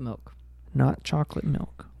 Chocolate milk. not chocolate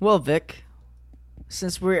milk. Well, Vic,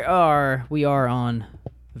 since we are on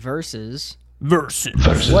Versus,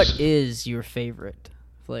 Versus. what is your favorite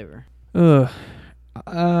flavor?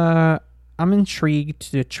 I'm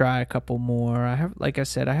intrigued to try a couple more. Like I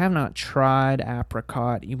said, I have not tried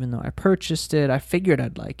apricot, even though I purchased it. I figured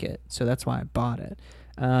I'd like it, so that's why I bought it.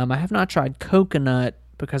 I have not tried coconut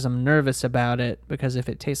because I'm nervous about it, because if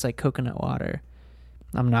it tastes like coconut water,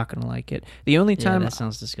 I'm not going to like it. The only time that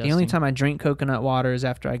sounds disgusting. The only time I drink coconut water is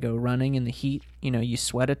after I go running in the heat. You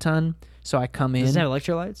sweat a ton, so I come in. Does it have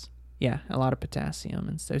electrolytes? Yeah, a lot of potassium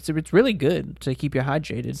and stuff. It's really good to keep you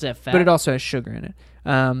hydrated. Is that fat? But it also has sugar in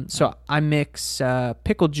it. So I mix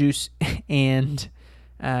pickle juice and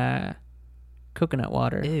coconut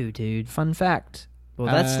water. Ew, dude. Fun fact. Well,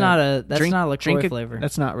 that's not a LaCroix drink flavor.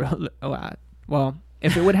 That's not real. Well,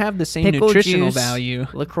 if it would have the same Pickle nutritional juice, value.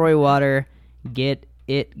 LaCroix water, get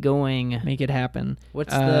it going. Make it happen.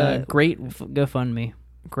 What's the great GoFundMe?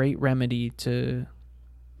 Great remedy to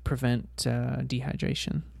prevent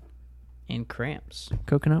dehydration. And cramps.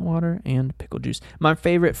 Coconut water and pickle juice. My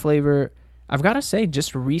favorite flavor, I've got to say,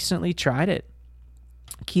 just recently tried it.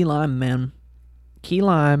 Key lime, man. Key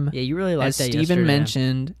lime, Yeah, you really like as that Steven yesterday.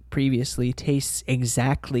 mentioned previously, tastes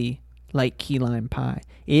exactly like key lime pie.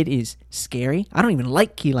 It is scary. I don't even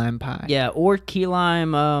like key lime pie. Yeah, or key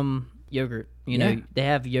lime yogurt. You know, Yeah. they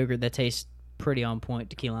have yogurt that tastes pretty on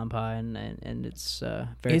point to key lime pie, and it's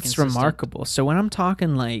very It's consistent. remarkable. So when I'm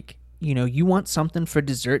talking like, you know, you want something for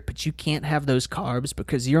dessert, but you can't have those carbs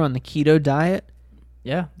because you're on the keto diet,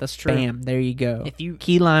 Yeah, that's true. bam, there you go. If you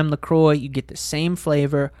Key lime LaCroix, you get the same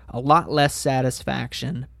flavor, a lot less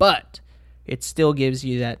satisfaction, but it still gives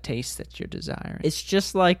you that taste that you're desiring. It's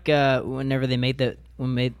just like whenever they made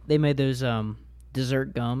they made those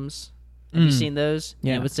dessert gums. Have you seen those?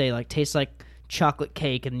 Yeah. And it would say like tastes like chocolate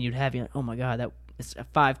cake, and you'd have oh my god, that it's a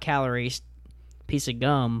 5-calorie piece of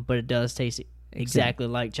gum, but it does taste exactly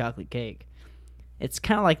like chocolate cake. It's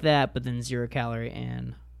kind of like that, but then 0 calorie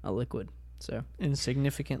and a liquid. So and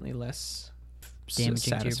significantly less damaging to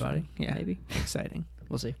your satisfying. body. Yeah, Maybe exciting.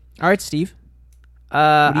 we'll see. All right, Steve. do you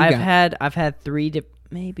I've had 3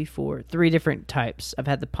 maybe 4 3 different types. I've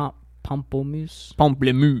had the pamplemousse.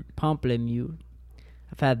 Pamplemousse.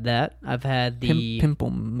 I've had that. I've had the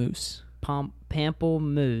Pimplemousse.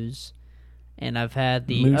 pamplemousse, and I've had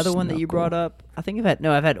the Moose other one that you knuckle. brought up. I think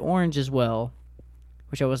I've had orange as well,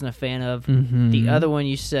 which I wasn't a fan of. Mhm. The other one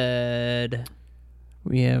you said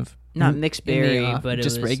We have not mixed berry, but it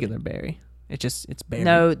just was regular berry. It's berry.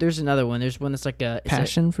 No, there's another one. There's one that's like it's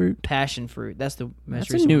passion fruit. a passion fruit. That's the most That's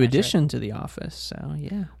a recent new one I tried, addition to the office. So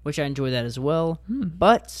yeah. which I enjoy that as well. Hmm.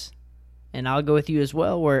 But, and I'll go with you as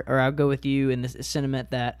well, or I'll go with you in the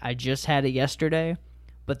sentiment that I just had it yesterday,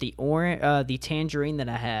 but the tangerine that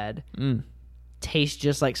I had Mm. tastes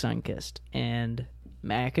just like Sunkist, and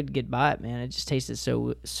man, I could get by it, man. It just tasted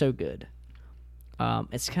so good.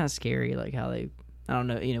 It's kind of scary, like how I don't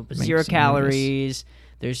know, but Makes 0 you calories.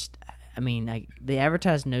 They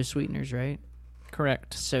advertise no sweeteners, right?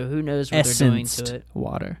 Correct. So who knows what they're doing Essenced to it?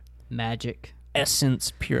 water. Magic.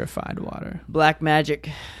 Essence purified water. Black magic.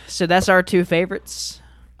 So that's our 2 favorites.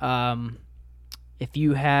 If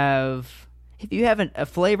you have a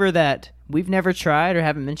flavor that we've never tried or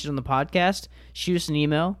haven't mentioned on the podcast, shoot us an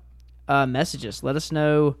email, message us, let us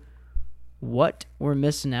know what we're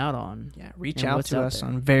missing out on. Yeah, reach And out what's to out us there.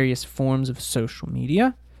 on various forms of social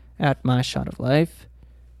media at My Shot of Life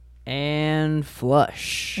And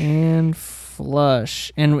flush. and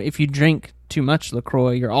flush. And if you drink too much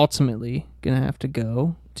LaCroix, you're ultimately gonna have to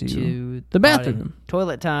go to the bathroom.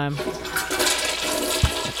 Toilet time.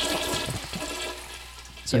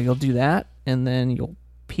 So you'll do that, and then you'll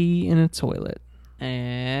pee in a toilet.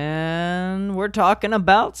 And we're talking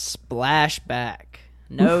about splashback.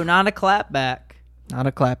 No, not a clapback, Not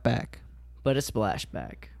a clapback. but a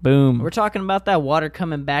splashback. Boom. We're talking about that water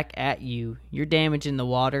coming back at you. You're damaging the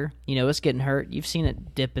water. It's getting hurt. You've seen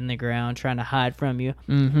it dip in the ground trying to hide from you.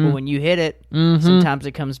 Mm-hmm. But when you hit it, Mm-hmm. sometimes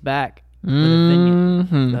it comes back with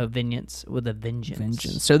a vengeance. With a vengeance.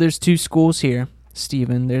 Vengeance. So there's 2 schools here,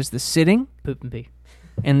 Stephen. There's the sitting Poop and pee.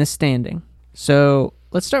 and the standing. So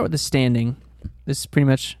let's start with the standing. This is pretty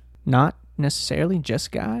much not necessarily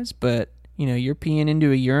just guys, but you're peeing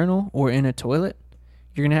into a urinal or in a toilet,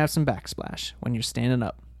 you're gonna have some backsplash when you're standing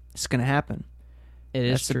up. It's gonna happen. It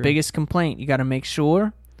is That's true. the biggest complaint. You got to make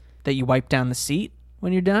sure that you wipe down the seat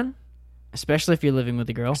when you're done. Especially if you're living with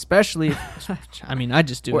a girl. Especially, I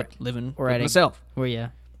just do Or- it living or with at a- myself. Or yeah.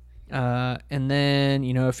 And then,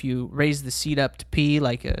 if you raise the seat up to pee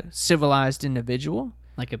like a civilized individual,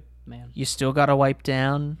 Like a man. you still got to wipe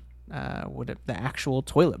down the actual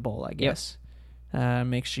toilet bowl, I guess.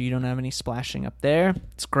 Make sure you don't have any splashing up there.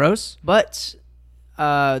 It's gross. But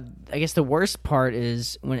I guess the worst part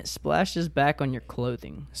is when it splashes back on your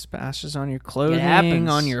clothing. Splashes on your clothing, happens.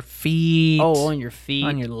 on your feet, Oh, on your feet.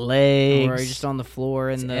 on your legs, or just on the floor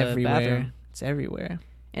in it's the everywhere. bathroom. It's everywhere.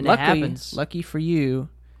 And luckily, it happens. Lucky for you,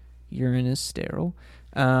 urine is sterile.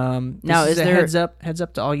 Now, This is a there- heads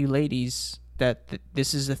up to all you ladies that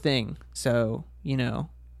this is the thing. So Yep.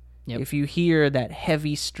 if you hear that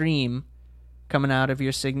heavy stream coming out of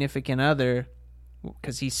your significant other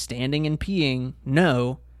because he's standing and peeing,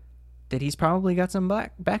 know that he's probably got some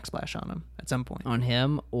backsplash on him at some point. On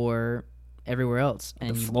him or everywhere else.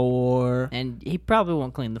 The floor. And he probably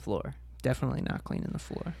won't clean the floor. Definitely not cleaning the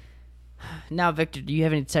floor. Now, Victor, do you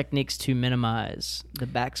have any techniques to minimize the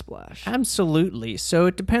backsplash? Absolutely. So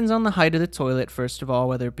it depends on the height of the toilet, first of all,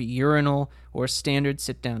 whether it be urinal or standard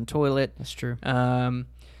sit-down toilet. That's true.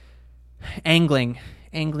 Angling.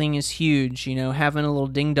 angling is huge. Having a little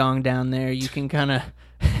ding dong down there, you can kind of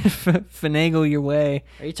finagle your way.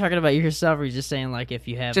 Are you talking about yourself, or are you just saying like if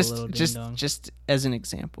you have a little ding dong? Just as an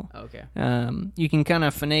example. Okay. You can kind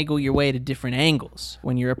of finagle your way to different angles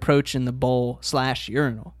when you're approaching the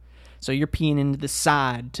bowl/urinal. So you're peeing into the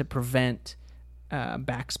side to prevent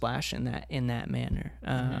backsplash in that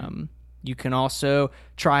manner. You can also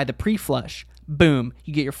try the pre-flush. Boom,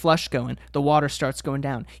 you get your flush going. The water starts going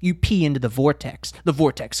down. You pee into the vortex. The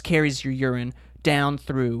vortex carries your urine down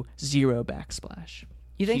through, 0 backsplash.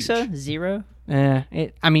 You think so? 0?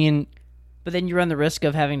 But then you run the risk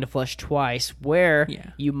of having to flush twice, where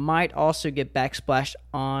you might also get backsplashed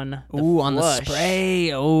on the flush. On the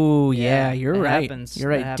spray. Oh, yeah, you're right. Happens.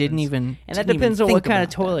 You're right. And that depends on what kind of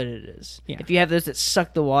toilet it is. Yeah. If you have those that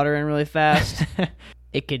suck the water in really fast,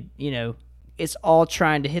 it could, it's all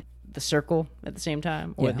trying to hit the circle at the same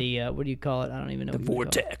time, or the what do you call it? I don't even know. The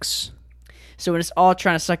vortex. So when it's all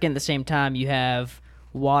trying to suck in at the same time, you have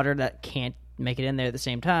water that can't make it in there at the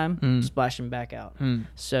same time, splashing back out.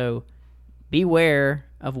 So beware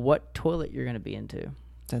of what toilet you're going to be into.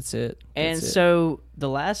 That's it. So the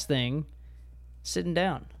last thing, sitting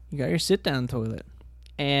down. You got your sit-down toilet.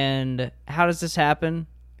 And how does this happen?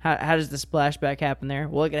 How does the splashback happen there?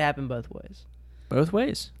 Well, it could happen both ways. Both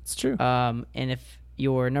ways. It's true. And if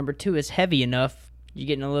your number 2 is heavy enough, you're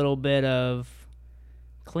getting a little bit of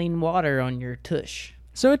clean water on your tush.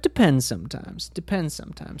 So it depends sometimes.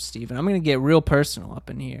 Stephen. I'm going to get real personal up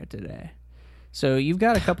in here today. So you've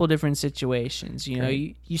got a couple different situations.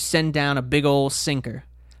 You send down a big old sinker.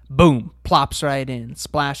 Boom. Plops right in.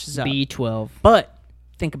 Splashes up. B12. But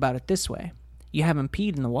think about it this way. You haven't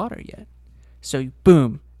peed in the water yet. So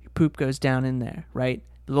boom. Your poop goes down in there, right?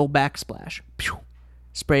 A little backsplash. Pew.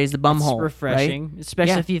 Sprays the bum hole. Refreshing, right?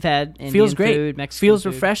 Especially if you've had Indian Feels great. food, Mexican Feels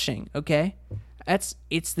food. refreshing, okay?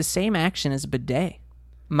 It's the same action as a bidet,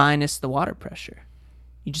 minus the water pressure.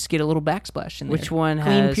 You just get a little backsplash in there. Which one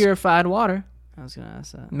Clean, has... purified water. I was going to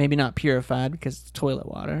ask that. Maybe not purified because it's toilet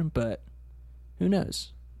water, but who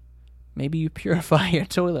knows? Maybe you purify your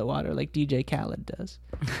toilet water like DJ Khaled does.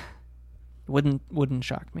 Wouldn't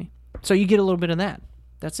shock me. So you get a little bit of that.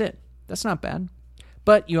 That's it. That's not bad.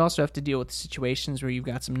 But you also have to deal with the situations where you've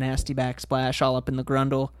got some nasty backsplash all up in the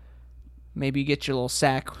grundle. Maybe you get your little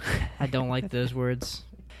sack. I don't like those words.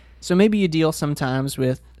 So maybe you deal sometimes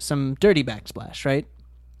with some dirty backsplash, right?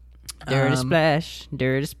 Dirty splash.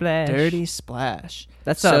 Dirty splash. Dirty splash.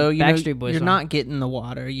 That's so, Backstreet Boys You're song. not getting the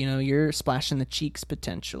water. You're splashing the cheeks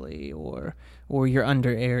potentially, or your under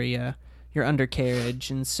area, your undercarriage.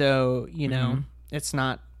 And so, it's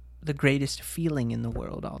not the greatest feeling in the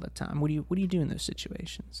world all the time. What do you do in those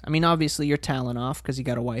situations? I mean, obviously you're toweling off because you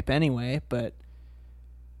got to wipe anyway, but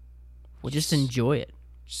just enjoy it.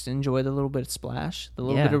 Just enjoy the little bit of splash, the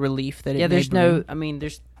little bit of relief that it may there's bring.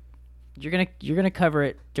 you're gonna cover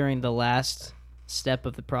it during the last step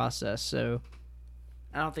of the process, so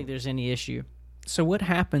I don't think there's any issue. So what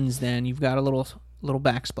happens then? You've got a little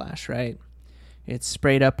backsplash, right? It's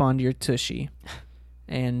sprayed up onto your tushy.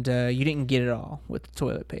 And you didn't get it all with the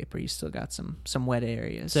toilet paper. You still got some wet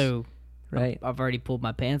areas. So, right, I've already pulled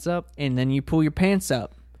my pants up. And then you pull your pants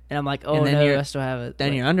up. And I'm like, oh, no, I still have it.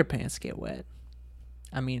 Then your underpants get wet.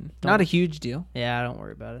 I mean, not a huge deal. Yeah, don't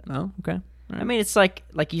worry about it. Oh, okay. Right. I mean, it's like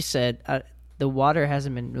you said, the water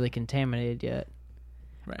hasn't been really contaminated yet.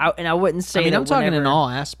 Right. I wouldn't say. I mean, I'm talking in all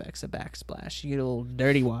aspects of backsplash. You get a little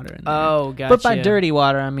dirty water in there. Oh, gotcha. But by dirty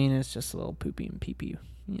water, I mean it's just a little poopy and pee-pee.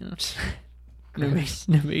 No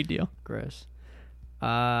big deal. Gross.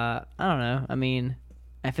 I don't know. I mean,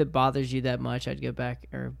 if it bothers you that much, I'd go back,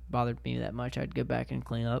 or bothered me that much, I'd go back and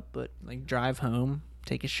clean up. But like drive home,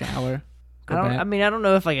 take a shower. I don't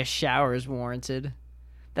know if like a shower is warranted.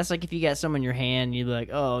 That's like if you got some in your hand, you'd be like,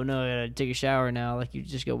 oh no, I gotta take a shower now. Like you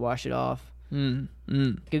just go wash it off. Go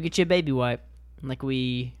get you a baby wipe, like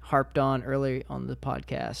we harped on earlier on the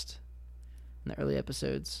podcast, in the early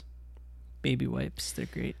episodes. Baby wipes, they're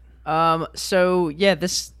great. So yeah,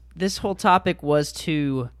 this whole topic was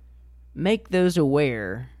to make those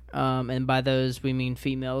aware, and by those we mean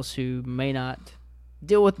females who may not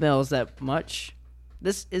deal with males that much.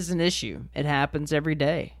 This is an issue. It happens every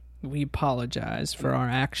day. We apologize for our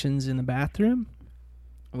actions in the bathroom.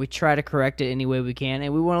 We try to correct it any way we can,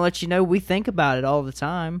 and we want to let you know we think about it all the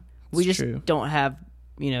time. We just don't have,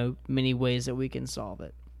 many ways that we can solve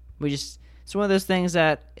it. It's one of those things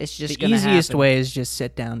that it's just the easiest way is just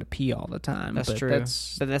sit down to pee all the time. That's true.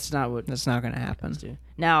 But that's not what that's not going to happen.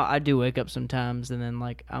 Now I do wake up sometimes, and then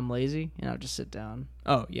like I'm lazy, and I'll just sit down.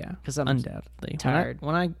 Oh yeah, because I'm undoubtedly tired.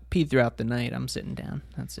 When I pee throughout the night, I'm sitting down.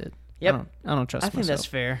 That's it. Yep. I don't trust myself. I think that's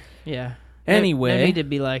fair. Yeah. Anyway, no need to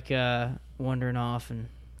be like wandering off. And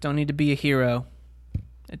Don't need to be a hero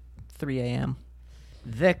at 3 a.m.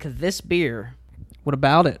 Vic, this beer, What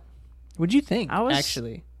about it? What'd you think, I was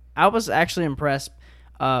actually impressed,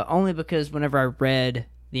 only because whenever I read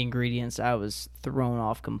the ingredients, I was thrown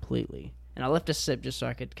off completely. And I left a sip just so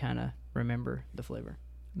I could kind of remember the flavor.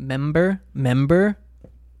 Member?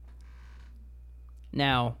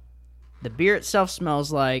 Now, the beer itself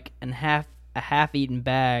smells like a half-eaten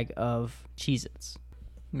bag of Cheez-Its.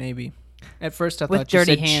 Maybe. At first I With thought you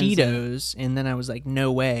dirty said hands Cheetos, and then I was like,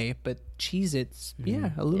 no way. But Cheez-Its,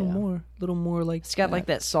 yeah, a little more like It's got like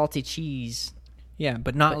that salty cheese. Yeah,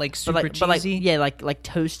 but not like super cheesy. But like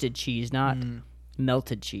toasted cheese, not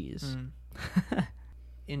melted cheese.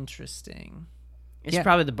 Interesting. It's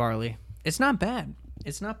probably the barley. It's not bad.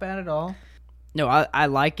 It's not bad at all. No, I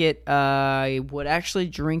like it. I would actually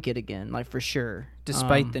drink it again, like for sure.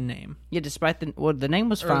 Despite the name. Yeah, despite the name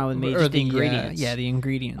was fine with me. Just the ingredients. The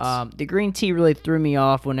ingredients. The green tea really threw me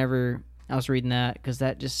off whenever I was reading that, because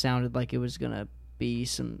that just sounded like it was gonna be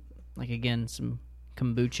some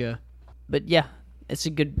kombucha. But yeah, it's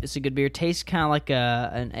a good beer. Tastes kind of like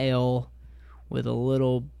an ale with a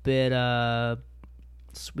little bit of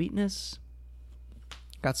sweetness.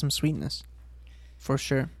 Got some sweetness, for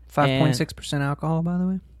sure. 5.6% alcohol, by the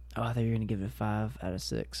way. Oh, I thought you were gonna give it a 5 out of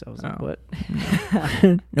 6. I was like, what?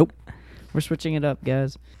 Nope. We're switching it up,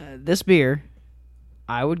 guys. This beer,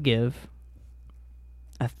 I would give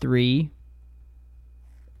a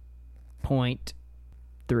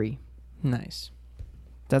 3.3. Nice.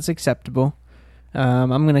 That's acceptable. I'm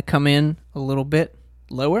going to come in a little bit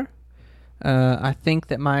lower. I think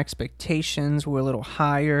that my expectations were a little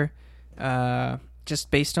higher,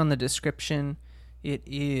 just based on the description. It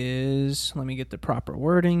is, let me get the proper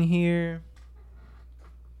wording here.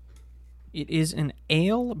 It is an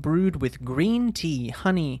ale brewed with green tea,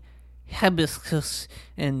 honey, hibiscus,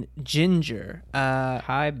 and ginger.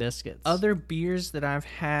 Hibiscus. Other beers that I've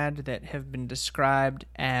had that have been described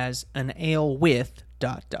as an ale with ...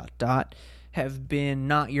 have been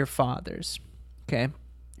Not Your Father's, okay,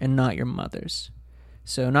 and Not Your Mother's.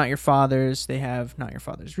 So Not Your Father's, they have Not Your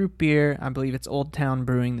Father's root beer. I believe it's Old Town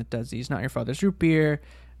Brewing that does these. Not Your Father's root beer,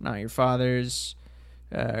 Not Your Father's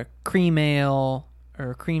cream ale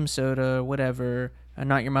or cream soda, whatever.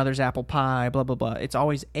 Not Your Mother's apple pie, blah, blah, blah. It's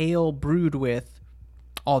always ale brewed with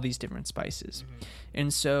all these different spices. Mm-hmm.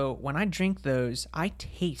 And so when I drink those, I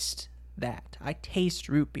taste that. I taste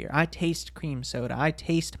root beer. I taste cream soda. I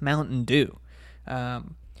taste Mountain Dew.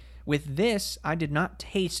 With this, I did not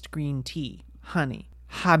taste green tea, honey,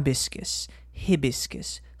 hibiscus,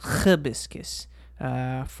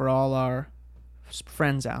 for all our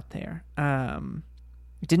friends out there.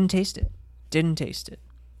 Didn't taste it.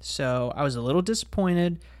 So I was a little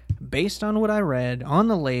disappointed. Based on what I read on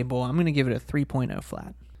the label, I'm going to give it a 3.0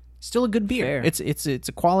 flat. Still a good beer. Fair. It's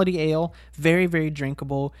a quality ale, very, very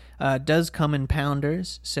drinkable. Does come in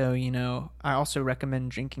pounders, so I also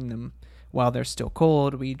recommend drinking them while they're still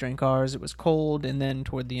cold. We drank ours, it was cold, and then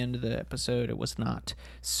toward the end of the episode, it was not.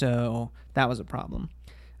 So that was a problem.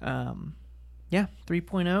 3.0,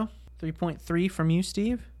 3.3 from you,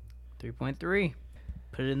 Steve. 3.3.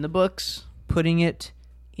 Put it in the books. Putting it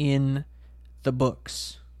in the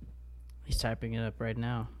books. He's typing it up right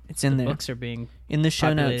now. It's in there. Books are being in the show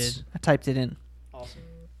populated. notes. I typed it in. Awesome.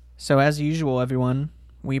 So as usual, everyone,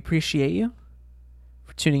 we appreciate you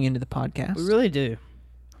for tuning into the podcast. We really do.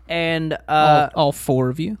 And all 4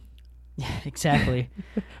 of you. Yeah, exactly.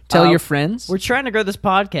 Tell your friends. We're trying to grow this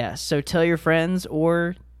podcast, so tell your friends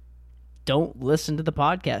or don't listen to the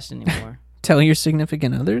podcast anymore. Tell your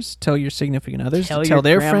significant others. Tell your significant others. Tell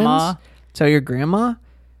their grandma. friends. Tell your grandma.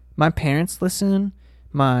 My parents listen.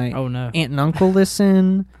 My aunt and uncle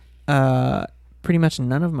listen. Pretty much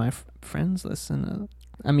none of my friends listen.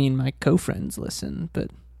 My co-friends listen,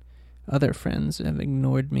 but other friends have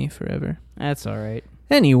ignored me forever. That's all right.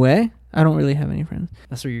 Anyway, I don't really have any friends.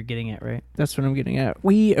 That's what you're getting at, right? That's what I'm getting at.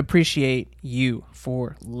 We appreciate you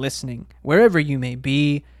for listening. Wherever you may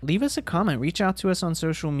be, leave us a comment. Reach out to us on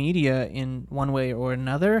social media in one way or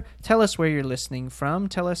another. Tell us where you're listening from.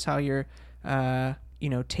 Tell us how you're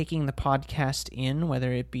taking the podcast in,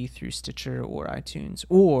 whether it be through Stitcher or iTunes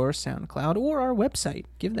or SoundCloud or our website.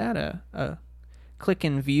 Give that a click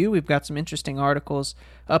and view. We've got some interesting articles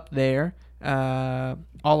up there.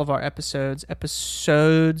 All of our episodes,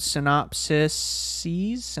 synopses,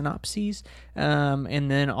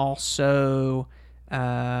 and then also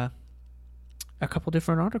a couple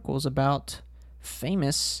different articles about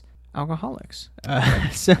famous alcoholics.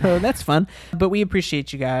 So that's fun. But we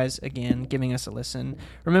appreciate you guys, again, giving us a listen.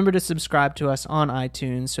 Remember to subscribe to us on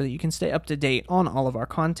iTunes so that you can stay up to date on all of our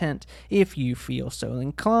content. If you feel so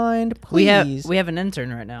inclined, please. We have an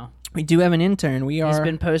intern right now. We do have an intern. He's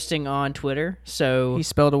been posting on Twitter, so he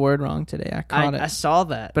spelled a word wrong today. I caught it. I saw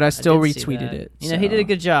that, but I still did see retweeted that. it. You know, he did a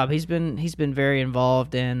good job. He's been very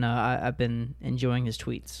involved, and I've been enjoying his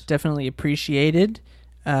tweets. Definitely appreciated.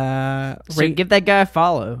 So give that guy a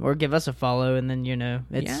follow, or give us a follow, and then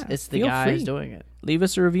it's the guy who's doing it. Leave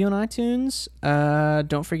us a review on iTunes.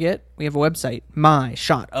 Don't forget, we have a website,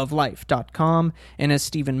 myshotoflife.com, and as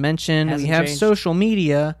Steven mentioned, we have social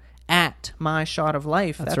media at My Shot of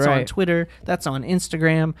Life. That's right. On Twitter. That's on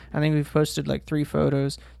Instagram. I think we've posted like 3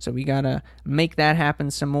 photos, so we got to make that happen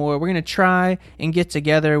some more. We're going to try and get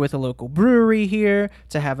together with a local brewery here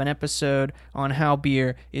to have an episode on how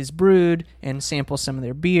beer is brewed and sample some of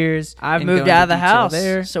their beers. I've moved out of the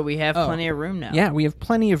house, so we have plenty of room now. Yeah, we have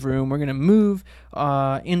plenty of room. We're going to move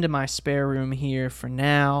into my spare room here for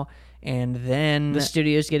now. And then the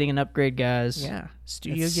studio's getting an upgrade, guys. Yeah,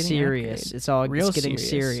 studio it's getting serious. Upgrade. It's all real getting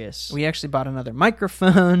serious. We actually bought another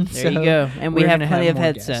microphone. There you go, and we have plenty of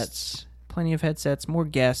headsets. Plenty of headsets, more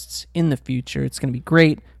guests in the future. It's going to be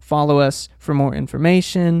great. Follow us for more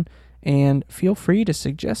information, and feel free to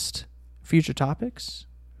suggest future topics,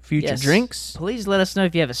 future drinks. Please let us know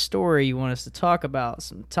if you have a story you want us to talk about,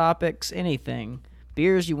 some topics, anything,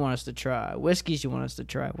 beers you want us to try, whiskeys you want us to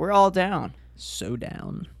try. We're all down. So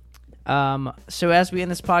down. So as we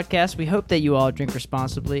end this podcast, we hope that you all drink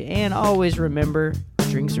responsibly, and always remember,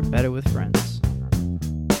 drinks are better with friends.